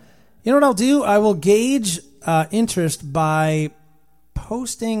trying to, you know what I'll do? I will gauge interest by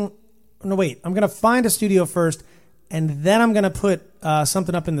posting. No, wait. I'm going to find a studio first, and then I'm going to put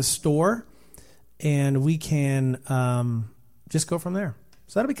something up in the store, and we can just go from there.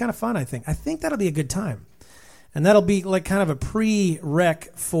 So that'll be kind of fun, I think. I think that'll be a good time. And that'll be like kind of a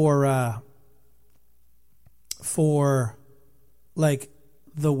pre-rec for like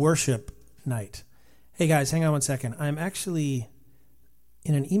the worship night. Hey guys, hang on one second. I'm actually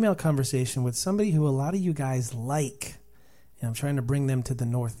in an email conversation with somebody who a lot of you guys like, and I'm trying to bring them to the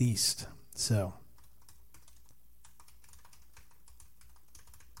Northeast. So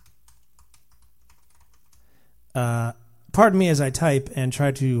pardon me as I type and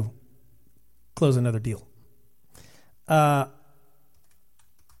try to close another deal. But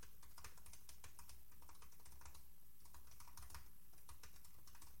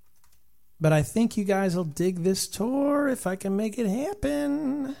I think you guys will dig this tour if I can make it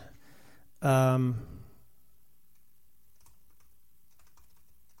happen. How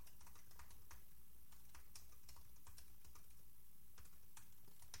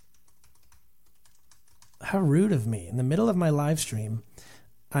rude of me. In the middle of my live stream,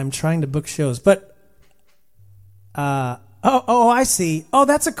 I'm trying to book shows. But I see. Oh,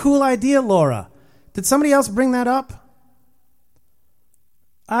 that's a cool idea, Laura. Did somebody else bring that up?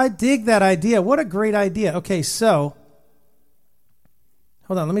 I dig that idea. What a great idea. Okay, so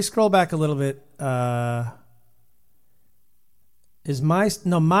hold on. Let me scroll back a little bit.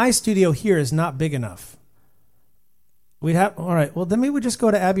 My studio here is not big enough. All right. Well, then maybe we just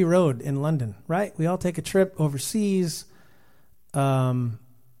go to Abbey Road in London, right? We all take a trip overseas.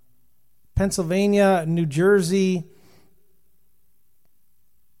 Pennsylvania, New Jersey.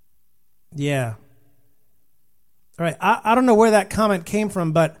 Yeah. All right. I don't know where that comment came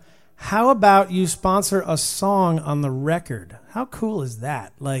from, but how about you sponsor a song on the record? How cool is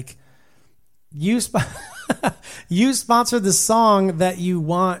that? Like, you sponsor the song that you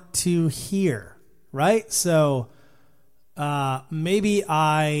want to hear, right? So maybe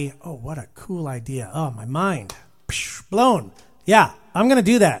what a cool idea. Oh, my mind. Blown. Yeah, I'm going to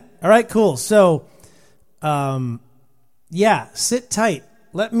do that. All right, cool. So, sit tight.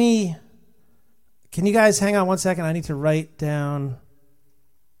 Can you guys hang on one second? I need to write down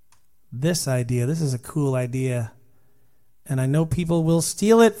this idea. This is a cool idea. And I know people will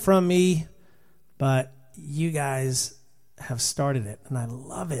steal it from me, but you guys have started it, and I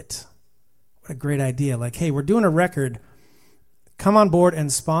love it. What a great idea. Like, hey, we're doing a record. Come on board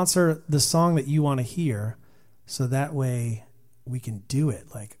and sponsor the song that you want to hear, so that way we can do it.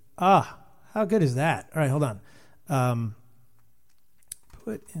 Like, how good is that? All right, hold on.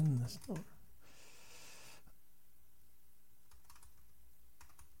 Put in the store.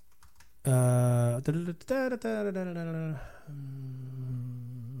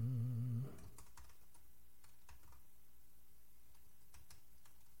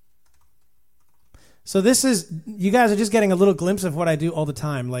 So this is, you guys are just getting a little glimpse of what I do all the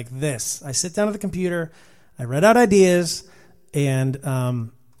time, like this. I sit down at the computer, I write out ideas, and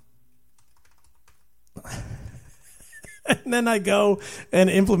and then I go and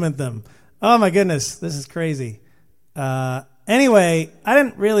implement them. Oh my goodness, this is crazy. Anyway, I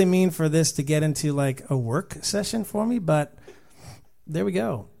didn't really mean for this to get into like a work session for me, but there we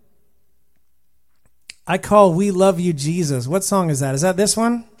go. I call We Love You, Jesus. What song is that? Is that this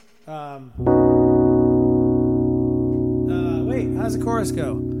one? Wait, how's the chorus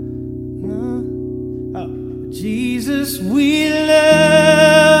go? Oh. Jesus, we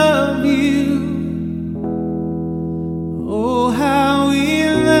love you. Oh, how we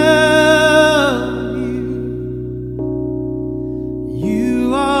love you.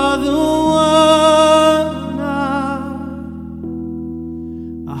 You are the one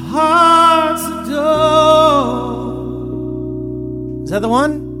our hearts adore. Is that the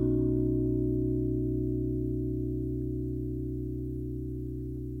one?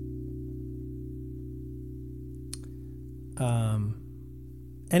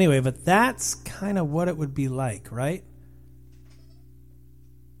 Anyway, but that's kind of what it would be like, right?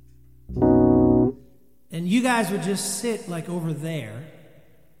 And you guys would just sit like over there,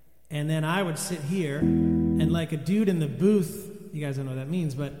 and then I would sit here, and like a dude in the booth, you guys don't know what that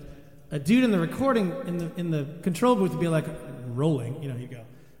means, but a dude in the recording, in the control booth would be like rolling, you go,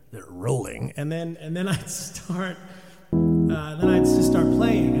 they're rolling, and then I'd start, just start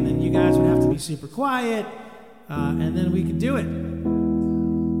playing, and then you guys would have to be super quiet, and then we could do it.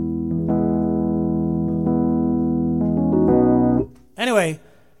 Anyway,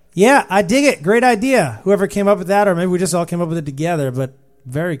 yeah, I dig it. Great idea. Whoever came up with that, or maybe we just all came up with it together, but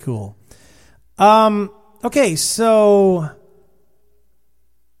very cool. Okay, so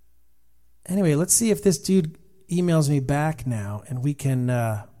anyway, let's see if this dude emails me back now, and we can,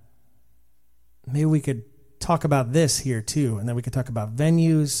 maybe we could talk about this here too, and then we could talk about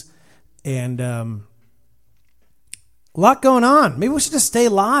venues and a lot going on. Maybe we should just stay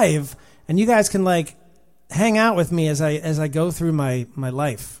live, and you guys can like hang out with me as I go through my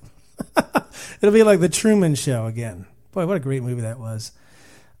life. It'll be like the Truman Show again. Boy, what a great movie that was.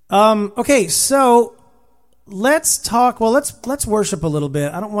 Okay, so let's talk. Well, let's worship a little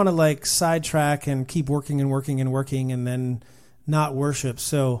bit. I don't want to like sidetrack and keep working and then not worship.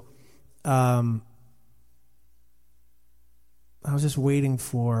 So, I was just waiting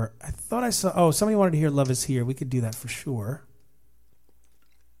for. I thought I saw. Oh, somebody wanted to hear "Love Is Here." We could do that for sure.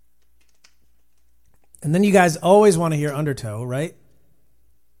 And then you guys always want to hear Undertow, right?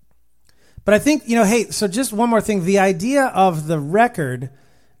 But I think, hey, so just one more thing. The idea of the record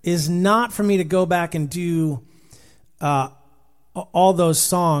is not for me to go back and do all those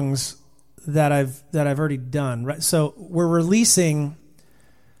songs that I've already done, right? So we're releasing,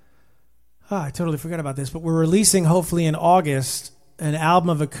 I totally forgot about this, but we're releasing hopefully in August an album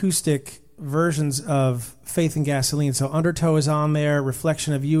of acoustic versions of Faith and Gasoline. So Undertow is on there,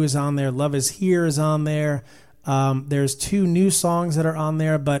 Reflection of You is on there, Love Is Here is on there. There's 2 new songs that are on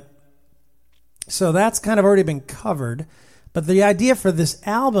there, but so that's kind of already been covered. But the idea for this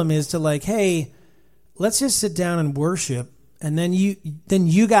album is to like, hey, let's just sit down and worship, and then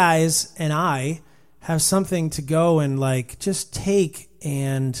you guys and I have something to go and like just take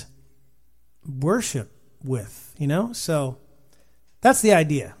and worship with, So that's the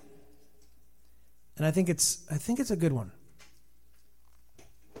idea. And I think it's a good one.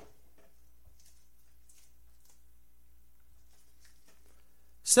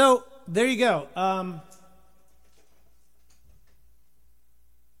 So there you go.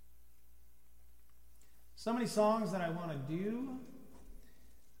 So many songs that I want to do.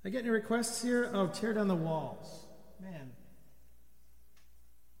 I get any requests here? Oh, Tear Down the Walls. Man,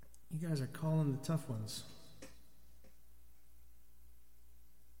 you guys are calling the tough ones.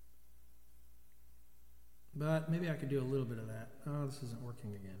 But maybe I could do a little bit of that. Oh, this isn't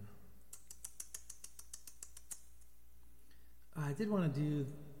working again. I did want to do,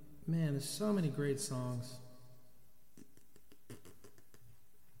 man, there's so many great songs.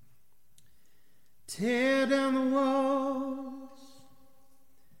 Tear down the walls,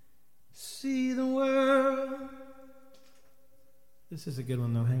 see the world. This is a good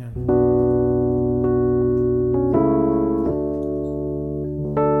one though, hang on.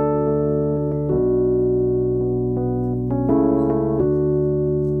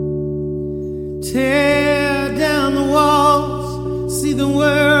 Tear down the walls, see the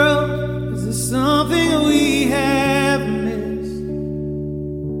world. Is there something we have missed?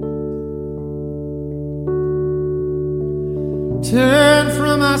 Turn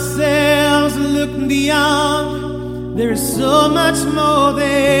from ourselves and look beyond. There is so much more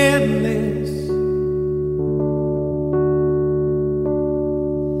than this.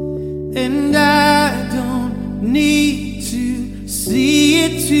 And I don't need to see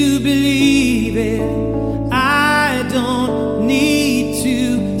it to believe it. I don't need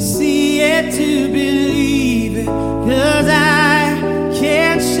to see it to believe it. 'Cause I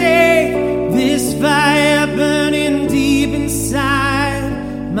can't shake this fire burning deep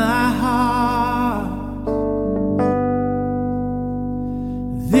inside my heart.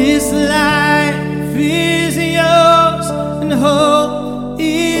 This life is yours and hope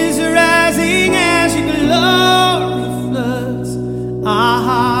is rising as your glory floods our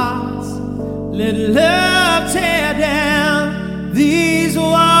hearts. Let love tear down these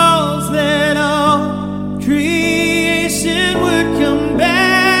walls, that all creation would come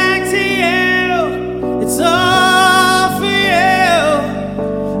back to you. It's all for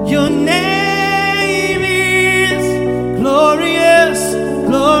you. Your name is glorious,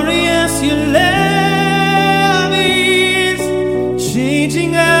 glorious. Your love is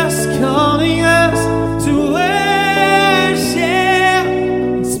changing us, calling us to worship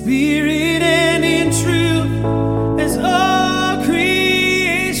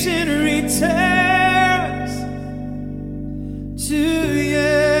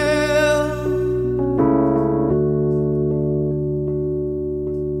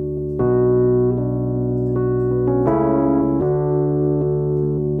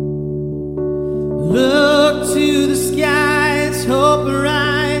open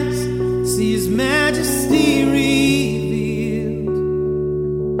eyes, see His majesty revealed.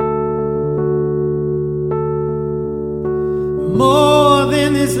 More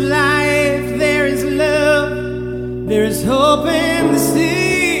than this life, there is love, there is hope, and this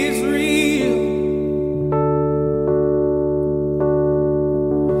is real.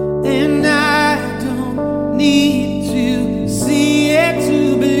 And I don't need to see it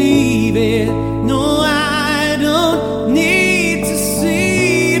to believe it. No, I don't need to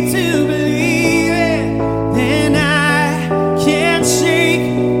see it to believe it. And I can't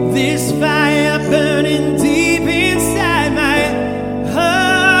shake this fire burning deep inside my heart.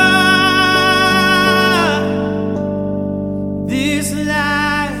 This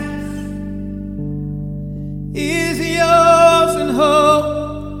life is yours, and hope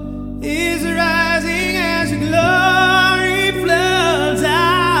is rising as your glory floods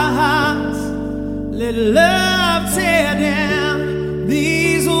our hearts. Let love tear down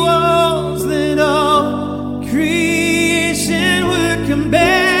these walls, that all creation would come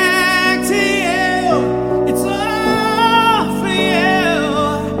back to you. It's all for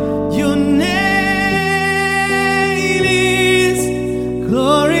you. Your name is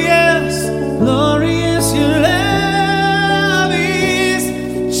glorious, glorious. Your love is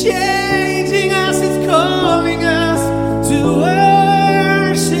changing us, it's calling us to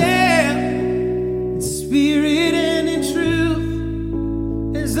worship in spirit and in truth,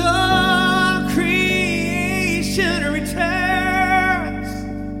 as all creation returns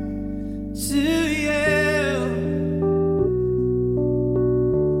to you.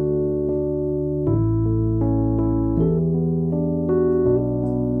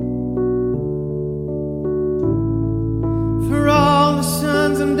 For all the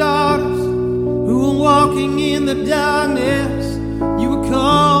sons and daughters who are walking in the darkness, you are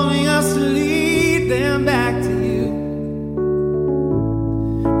calling us to lead them back to you.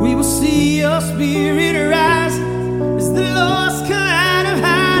 We will see your spirit rise as the lost come out of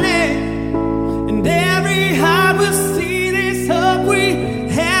hiding, and every heart will see this hope we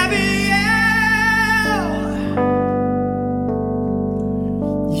have in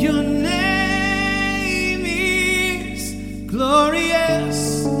you. Your name is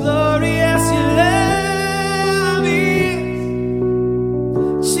glorious, glorious. Your love is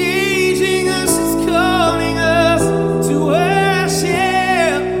changing us, it's calling us to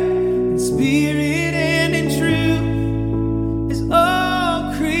worship in spirit and in truth, as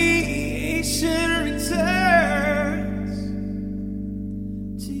all creation returns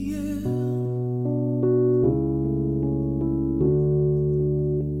to you.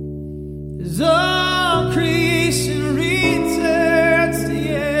 As all creation returns to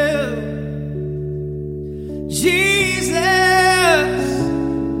you, Jesus.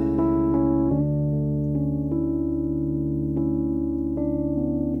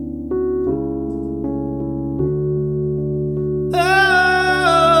 Oh,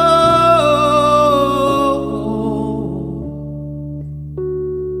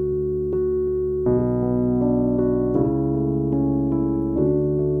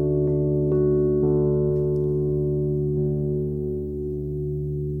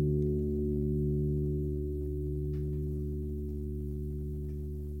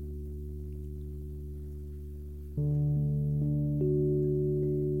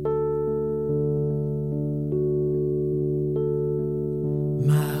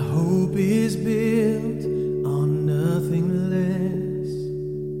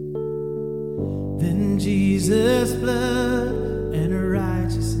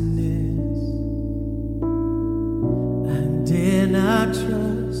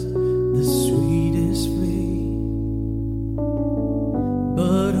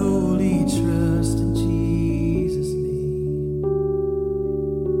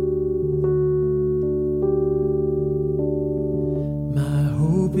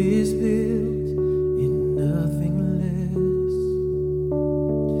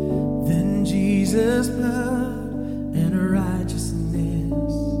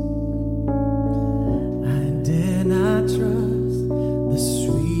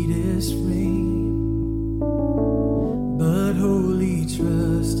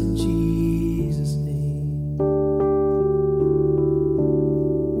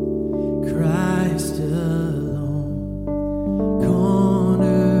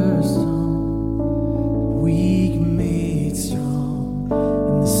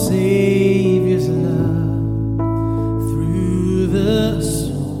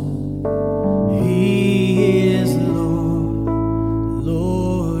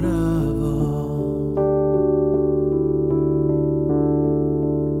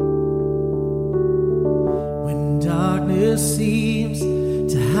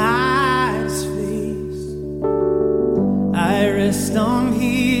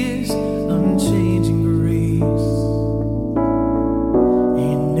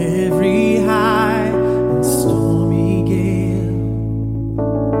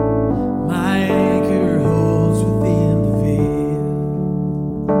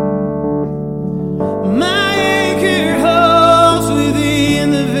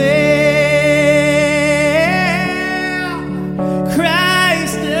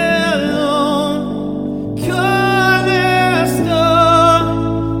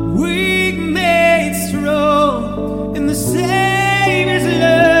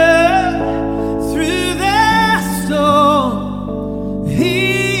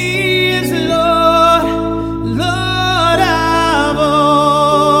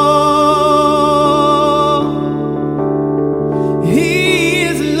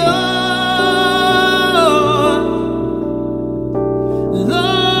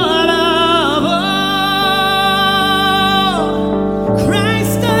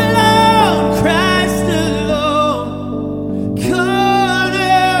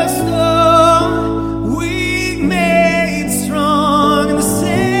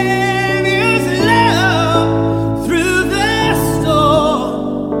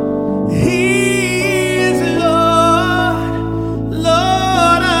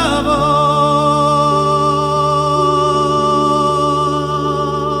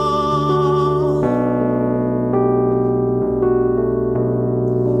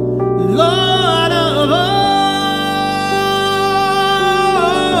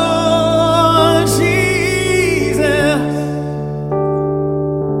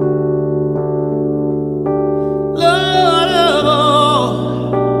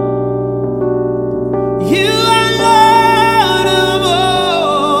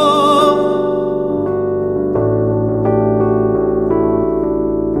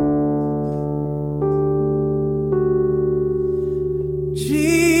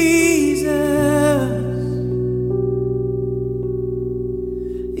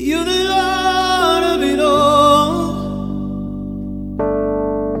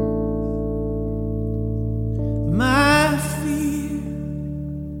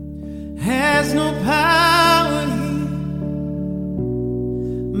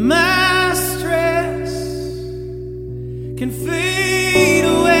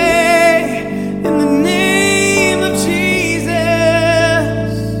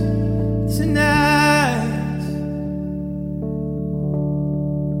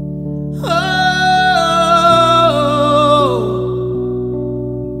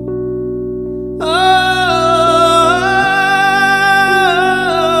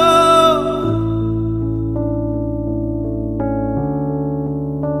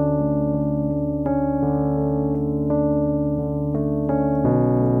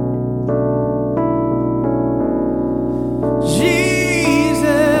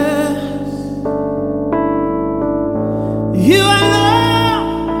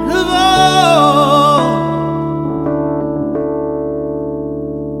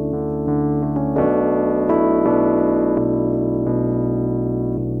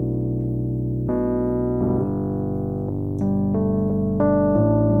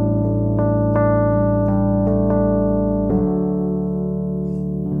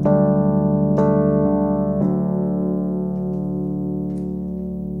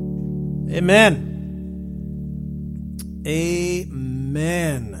 Amen.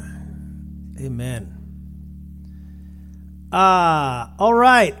 Amen. Amen. All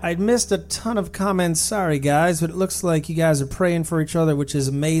right. I missed a ton of comments. Sorry, guys, but it looks like you guys are praying for each other, which is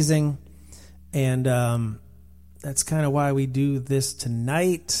amazing. And that's kind of why we do this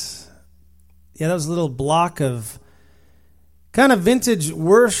tonight. Yeah, that was a little block of kind of vintage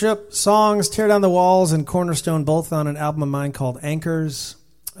worship songs, Tear Down the Walls and Cornerstone, both on an album of mine called Anchors.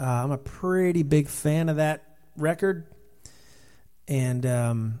 I'm a pretty big fan of that record. And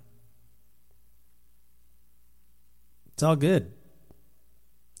it's all good.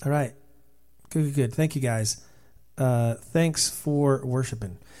 All right. Good. Thank you, guys. Thanks for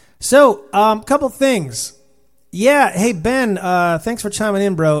worshiping. So, couple things. Yeah, hey, Ben, thanks for chiming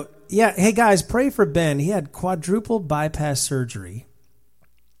in, bro. Yeah, hey, guys, pray for Ben. He had quadruple bypass surgery.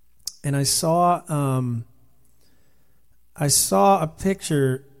 And I saw a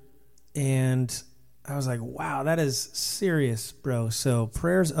picture, and I was like, wow, that is serious, bro. So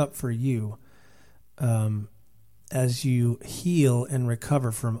prayers up for you as you heal and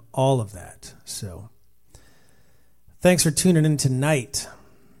recover from all of that. So thanks for tuning in tonight.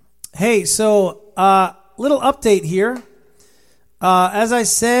 Hey, so little update here. As I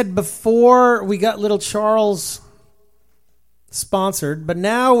said before, we got little Charles sponsored, but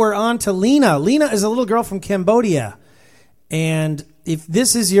now we're on to Lena. Lena is a little girl from Cambodia. And if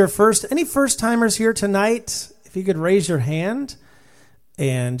this is your any first-timers here tonight, if you could raise your hand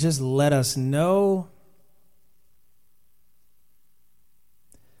and just let us know.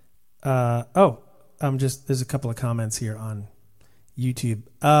 There's a couple of comments here on YouTube.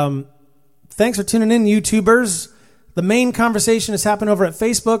 Thanks for tuning in, YouTubers. The main conversation is happening over at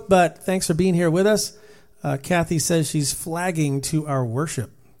Facebook, but thanks for being here with us. Kathy says she's flagging to our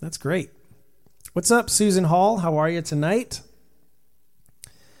worship. That's great. What's up, Susan Hall? How are you tonight?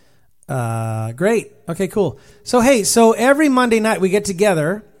 Great. Okay, cool. So every Monday night we get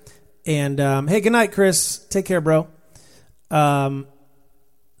together, and hey, good night, Chris. Take care, bro.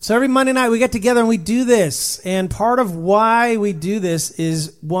 So every Monday night we get together and we do this. And part of why we do this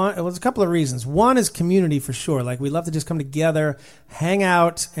is a couple of reasons. One is community for sure. Like we love to just come together, hang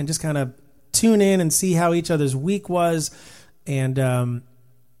out, and just kind of tune in and see how each other's week was and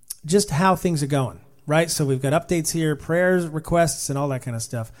just how things are going, right? So we've got updates here, prayers, requests, and all that kind of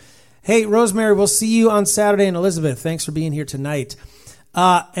stuff. Hey, Rosemary, we'll see you on Saturday. And Elizabeth, thanks for being here tonight.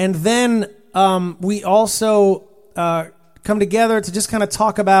 And then we also come together to just kind of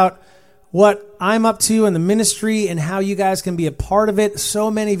talk about what I'm up to in the ministry and how you guys can be a part of it.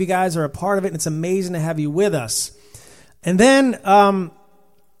 So many of you guys are a part of it, and it's amazing to have you with us. And then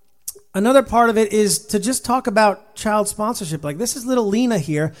another part of it is to just talk about child sponsorship. Like this is little Lena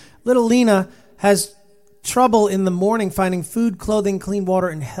here. Little Lena has trouble in the morning finding food, clothing, clean water,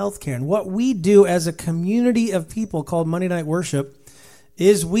 and healthcare. And what we do as a community of people called Monday Night Worship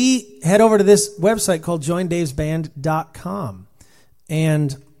is we head over to this website called joindavesband.com.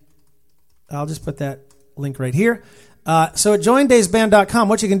 And I'll just put that link right here. So at joindavesband.com,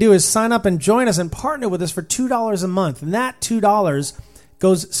 what you can do is sign up and join us and partner with us for $2 a month. And that $2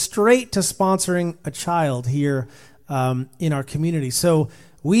 goes straight to sponsoring a child here in our community. So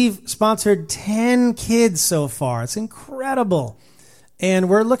we've sponsored 10 kids so far. It's incredible. And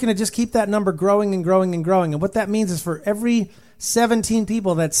we're looking to just keep that number growing and growing and growing. And what that means is for every 17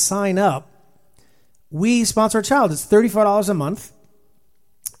 people that sign up, we sponsor a child. It's $34 a month.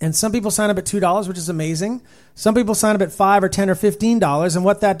 And some people sign up at $2, which is amazing. Some people sign up at $5 or $10 or $15. And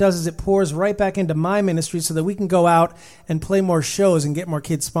what that does is it pours right back into my ministry so that we can go out and play more shows and get more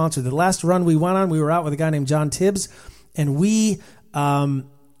kids sponsored. The last run we went on, we were out with a guy named John Tibbs, and we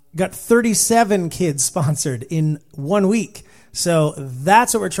got 37 kids sponsored in 1 week. So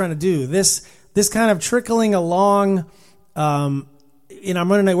that's what we're trying to do. This kind of trickling along in our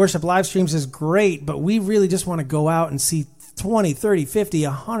Monday Night Worship live streams is great, but we really just want to go out and see 20, 30, 50,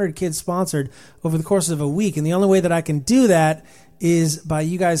 100 kids sponsored over the course of a week. And the only way that I can do that is by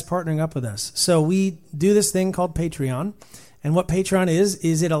you guys partnering up with us. So we do this thing called Patreon. And what Patreon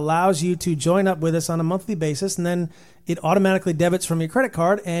is it allows you to join up with us on a monthly basis, and then it automatically debits from your credit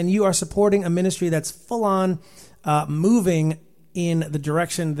card, and you are supporting a ministry that's full on moving in the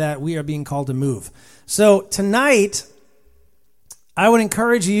direction that we are being called to move. So tonight, I would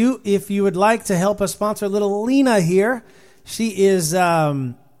encourage you, if you would like to help us sponsor little Lena here. She is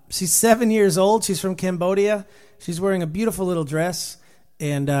she's 7 years old. She's from Cambodia. She's wearing a beautiful little dress,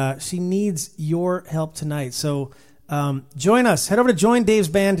 and she needs your help tonight. So join us. Head over to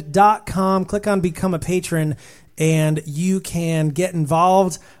joindavesband.com. Click on Become a Patron, and you can get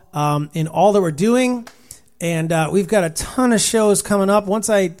involved in all that we're doing. And we've got a ton of shows coming up. Once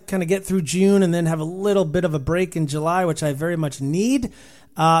I kind of get through June and then have a little bit of a break in July, which I very much need,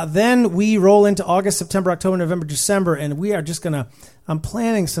 then we roll into August, September, October, November, December, and we are just I'm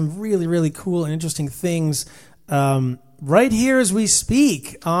planning some really, really cool and interesting things right here as we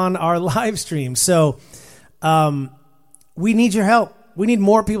speak on our live stream. So we need your help. We need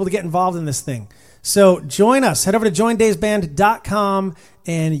more people to get involved in this thing. So join us. Head over to joindaysband.com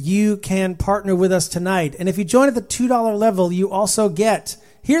and you can partner with us tonight. And if you join at the $2 level, you also get,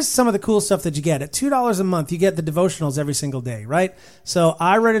 here's some of the cool stuff that you get. At $2 a month, you get the devotionals every single day, right? So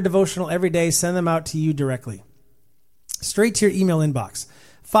I write a devotional every day, send them out to you directly, straight to your email inbox.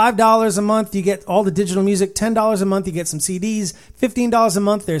 $5 a month, you get all the digital music. $10 a month, you get some CDs. $15 a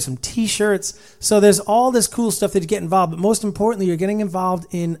month, there's some T-shirts. So there's all this cool stuff that you get involved. But most importantly, you're getting involved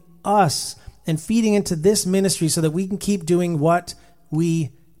in us and feeding into this ministry so that we can keep doing what we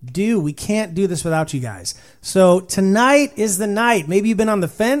do. We can't do this without you guys. So tonight is the night. Maybe you've been on the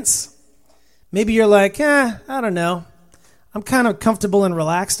fence. Maybe you're like, I don't know. I'm kind of comfortable and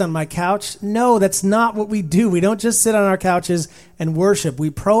relaxed on my couch. No, that's not what we do. We don't just sit on our couches and worship.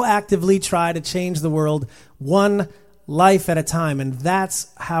 We proactively try to change the world one life at a time. And that's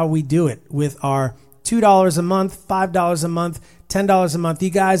how we do it with our $2 a month, $5 a month, $10 a month.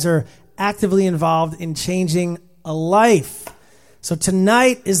 You guys are actively involved in changing a life. So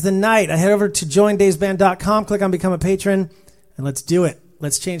tonight is the night. I head over to joindaysband.com, click on Become a Patron, and let's do it.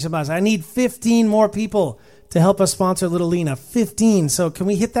 Let's change some lives. I need 15 more people to help us sponsor Little Lena. 15. So can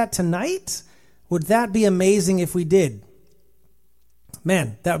we hit that tonight? Would that be amazing if we did?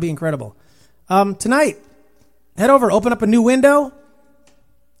 Man, that would be incredible. Tonight, head over, open up a new window,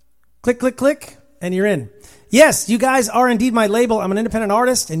 click, click, click, and you're in. Yes, you guys are indeed my label. I'm an independent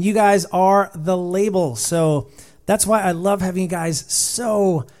artist, and you guys are the label. So that's why I love having you guys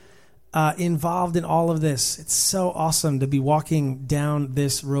so involved in all of this. It's so awesome to be walking down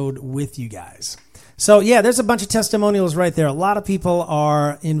this road with you guys. So yeah, there's a bunch of testimonials right there. A lot of people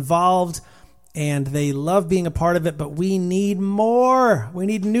are involved, and they love being a part of it, but we need more. We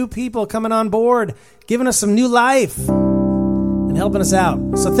need new people coming on board, giving us some new life and helping us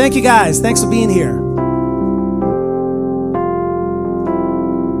out. So thank you guys. Thanks for being here.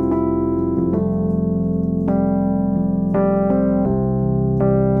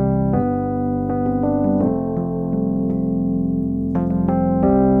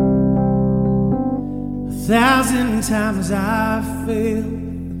 1,000 times I've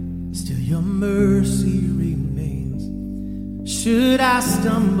failed, still your mercy remains. Should I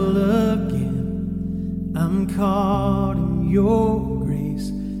stumble again, I'm caught in your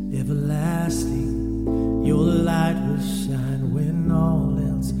grace everlasting. Your light will shine when all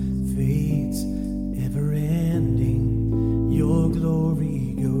else fades, ever ending. Your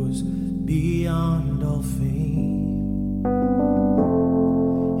glory goes beyond all fame.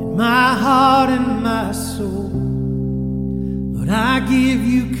 My heart and my soul, Lord, I give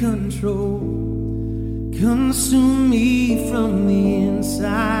you control. Consume me from the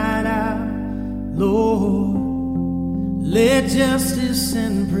inside out, Lord. Let justice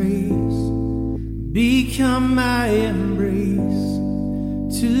and praise become my embrace,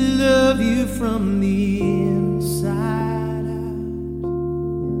 to love you from the inside.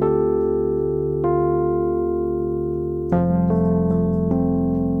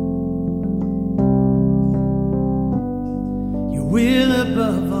 Will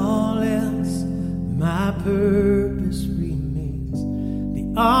above all else, my purpose remains. The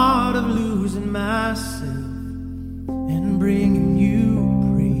art of losing myself and bringing you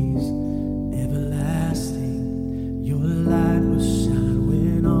praise everlasting. Your light will shine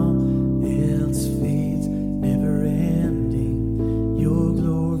when all else fades, never ending. Your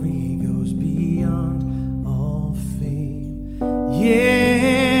glory goes beyond all fame.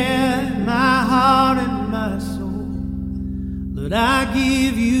 Yeah, my heart and my soul, Lord, I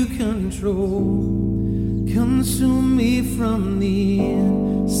give you control. Consume me from the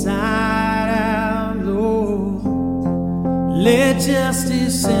inside out, Lord. Let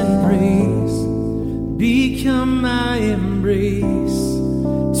justice and praise become my embrace,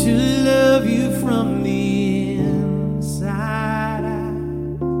 to love you from the inside out.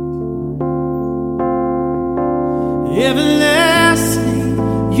 Everlasting,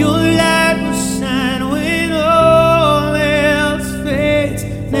 your light will shine when all else fades,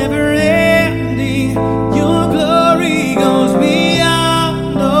 never ending. Your glory goes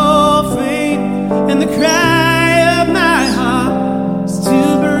beyond all fame, and the cry of my heart is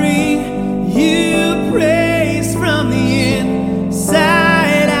to bring you praise from the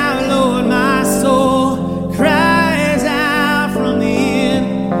inside out, Lord. My soul cries out from the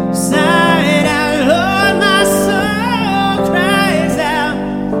inside out, Lord. My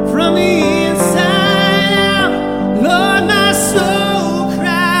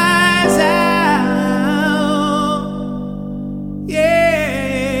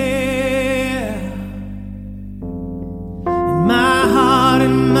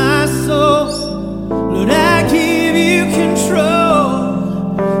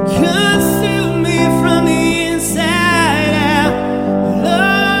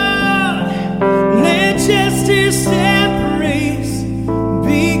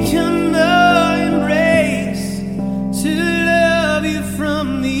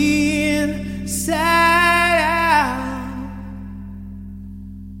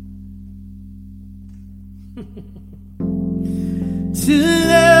To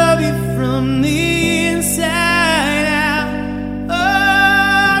love you from the inside out,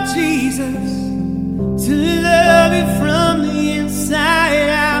 oh Jesus. To love you from the inside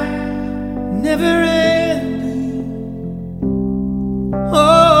out, never ending.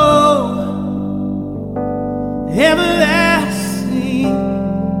 Oh, everlasting.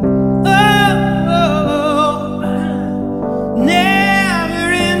 Oh,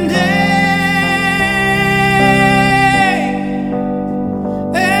 never ending.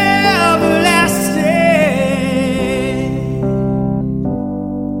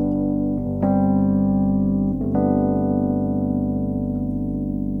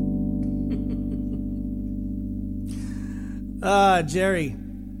 Jerry.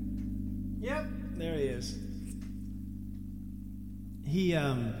 Yep. There he is. He,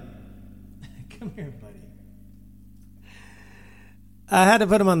 come here, buddy. I had to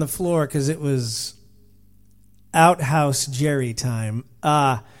put him on the floor because it was outhouse Jerry time.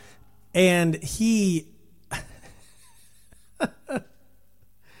 And he,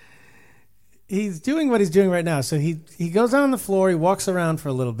 he's doing what he's doing right now. So he goes down on the floor, he walks around for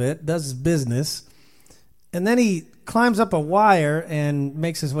a little bit, does his business, and then he climbs up a wire and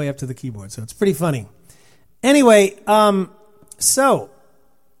makes his way up to the keyboard. So it's pretty funny. Anyway, so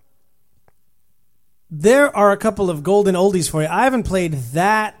there are a couple of golden oldies for you. I haven't played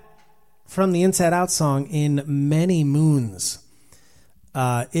that From the Inside Out song in many moons.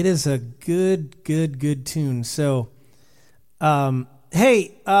 It is a good tune. So,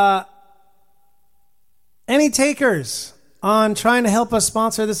 hey, any takers on trying to help us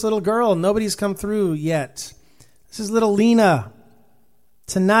sponsor this little girl? Nobody's come through yet. This is little Lena.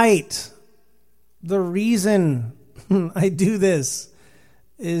 Tonight, the reason I do this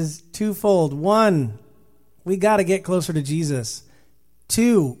is twofold. One, we got to get closer to Jesus.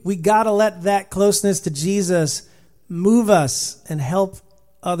 Two, we got to let that closeness to Jesus move us and help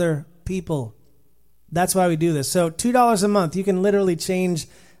other people. That's why we do this. So $2 a month, you can literally change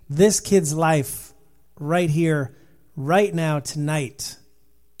this kid's life right here, right now, tonight.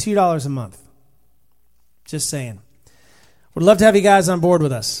 $2 a month. Just saying. Would love to have you guys on board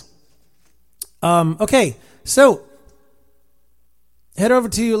with us. Okay, so head over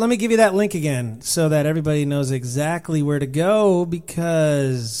to, let me give you that link again so that everybody knows exactly where to go,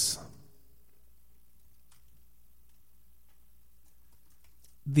 because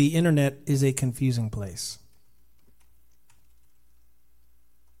the internet is a confusing place.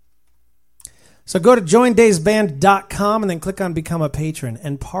 So go to joindaysband.com and then click on Become a Patron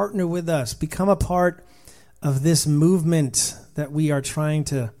and partner with us. Become a part of this movement that we are trying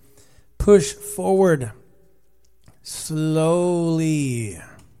to push forward slowly.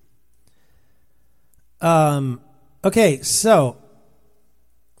 Okay, so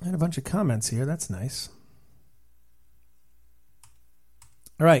I had a bunch of comments here. That's nice.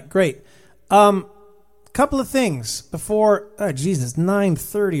 All right, great. Couple of things before. Oh, Jesus,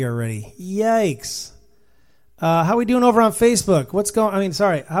 9:30 already. Yikes. How we doing over on Facebook?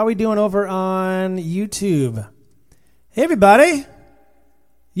 How we doing over on YouTube? Hey, everybody.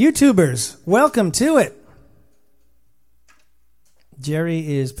 YouTubers, welcome to it.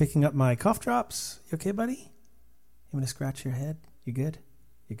 Jerry is picking up my cough drops. You okay, buddy? You want to scratch your head? You good?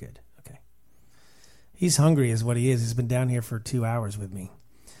 You're good. Okay. He's hungry is what he is. He's been down here for 2 hours with me.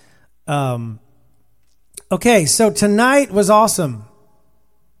 Okay, so tonight was awesome.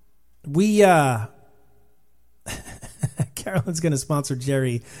 Carolyn's going to sponsor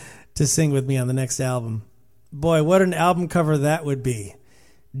Jerry to sing with me on the next album. Boy, what an album cover that would be.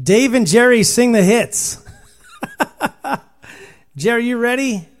 Dave and Jerry sing the hits. Jerry, you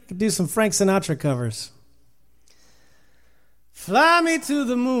ready? Could do some Frank Sinatra covers. Fly me to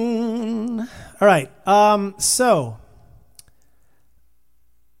the moon. All right. So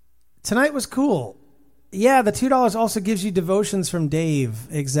tonight was cool. Yeah, the $2 also gives you devotions from Dave.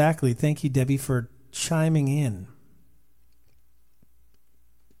 Exactly. Thank you, Debbie, for chiming in.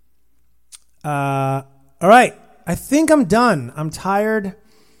 All right. I think I'm done. I'm tired.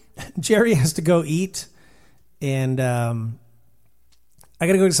 Jerry has to go eat. And I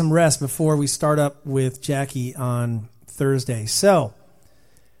got to go get some rest before we start up with Jackie on Thursday. So,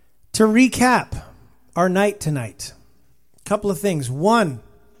 to recap our night tonight, a couple of things. One,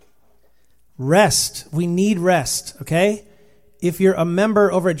 rest. We need rest, okay? If you're a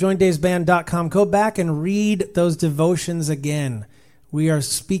member over at joindaysband.com, go back and read those devotions again. We are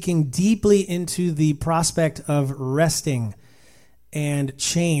speaking deeply into the prospect of resting and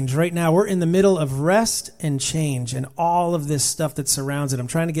change. Right now, we're in the middle of rest and change and all of this stuff that surrounds it. I'm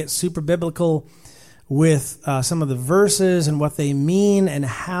trying to get super biblical with some of the verses and what they mean and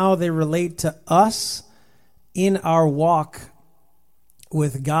how they relate to us in our walk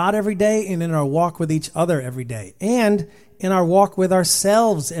with God every day and in our walk with each other every day and in our walk with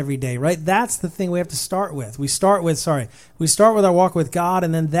ourselves every day, right? That's the thing we have to start with. We start with our walk with God,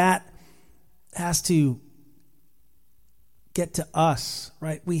 and then that has to get to us,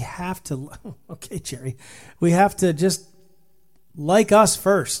 right? We have to, okay, Jerry, we have to just like us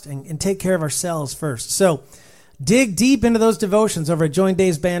first and take care of ourselves first. So dig deep into those devotions over at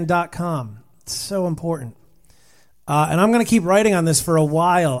joindaysband.com. It's so important. And I'm going to keep writing on this for a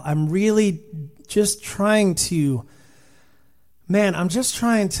while. I'm really just trying to, I'm just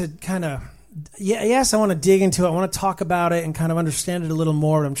trying to kind of, yes, I want to dig into it. I want to talk about it and kind of understand it a little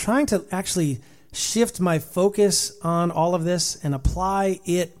more. But I'm trying to actually shift my focus on all of this and apply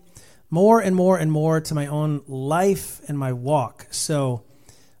it more and more and more to my own life and my walk. So,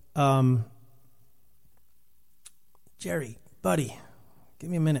 Jerry, buddy, give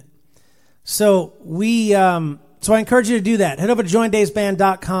me a minute. So so I encourage you to do that. Head over to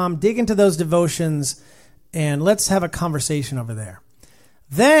joindaysband.com, dig into those devotions, and let's have a conversation over there.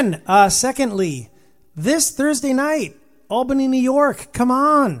 Then, secondly, this Thursday night, Albany, New York, come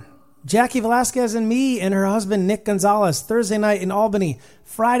on. Jackie Velasquez and me and her husband, Nick Gonzalez, Thursday night in Albany,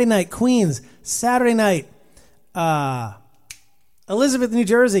 Friday night, Queens, Saturday night, Elizabeth, New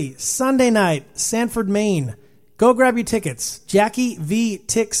Jersey, Sunday night, Sanford, Maine. Go grab your tickets,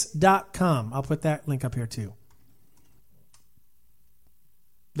 JackieVTix.com. I'll put that link up here too.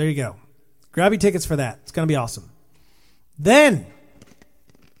 There you go. Grab your tickets for that. It's going to be awesome. Then,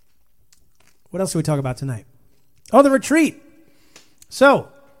 what else do we talk about tonight? Oh, the retreat. So,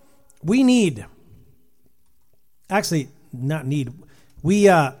 we only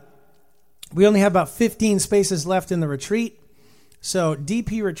have about 15 spaces left in the retreat. So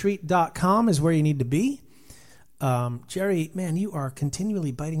dpretreat.com is where you need to be. Jerry, man, you are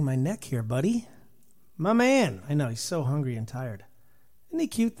continually biting my neck here, buddy. My man. I know, he's so hungry and tired. Isn't he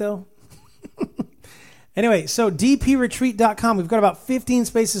cute, though? Anyway, so dpretreat.com. We've got about 15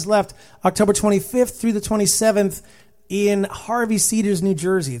 spaces left, October 25th through the 27th in Harvey Cedars, New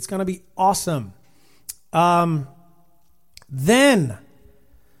Jersey. It's going to be awesome. Then,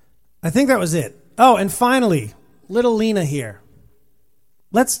 I think that was it. Oh, and finally, little Lena here.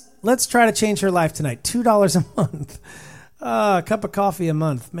 Let's try to change her life tonight. $2 a month. A cup of coffee a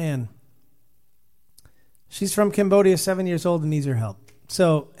month. Man. She's from Cambodia, 7 years old, and needs your help.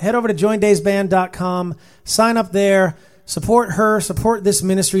 So head over to joindaysband.com. Sign up there. Support her. Support this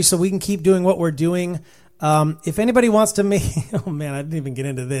ministry so we can keep doing what we're doing. If anybody wants to make... Oh, man, I didn't even get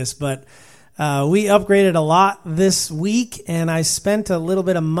into this, but we upgraded a lot this week, and I spent a little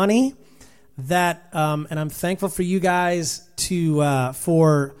bit of money that, and I'm thankful for you guys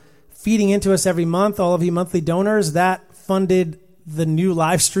for feeding into us every month, all of you monthly donors. That funded the new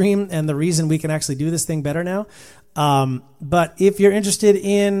live stream and the reason we can actually do this thing better now. But if you're interested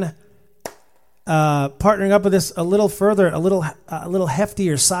in partnering up with us a little further, a little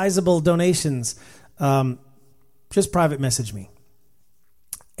heftier, sizable donations, just private message me.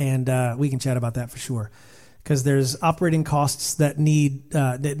 And we can chat about that for sure. Because there's operating costs that need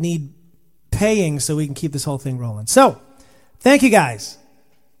paying so we can keep this whole thing rolling. So, thank you guys.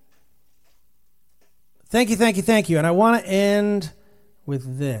 Thank you. And I want to end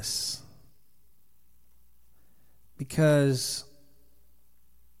with this. Because,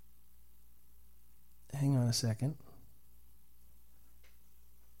 hang on a second.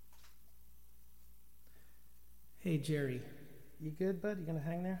 Hey, Jerry. You good, bud? You going to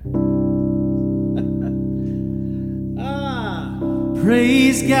hang there?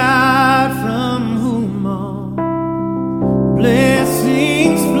 Praise God from whom all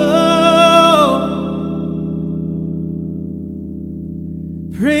blessings flow.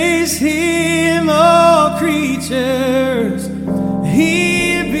 Praise Him, all creatures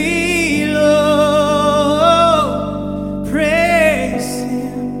here below. Praise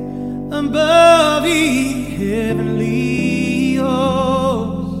Him above ye heavenly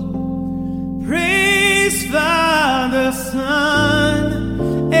hosts. Praise Father,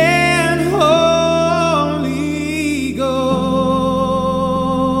 Son, and Holy Ghost.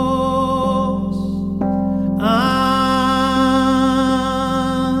 Amen.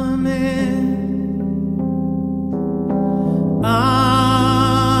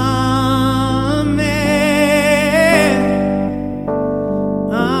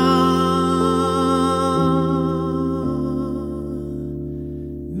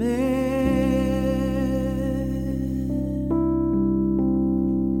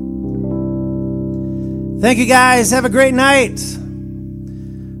 Thank you guys. Have a great night.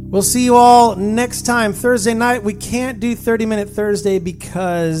 We'll see you all next time. Thursday night, we can't do 30-minute Thursday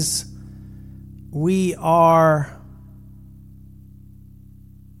because we are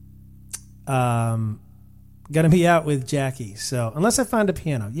going to be out with Jackie. So unless I find a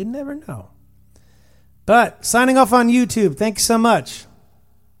piano, you never know. But signing off on YouTube. Thanks so much.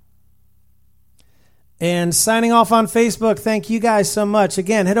 And signing off on Facebook. Thank you guys so much.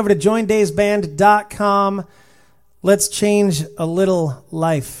 Again, head over to joindaysband.com. Let's change a little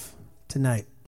life tonight.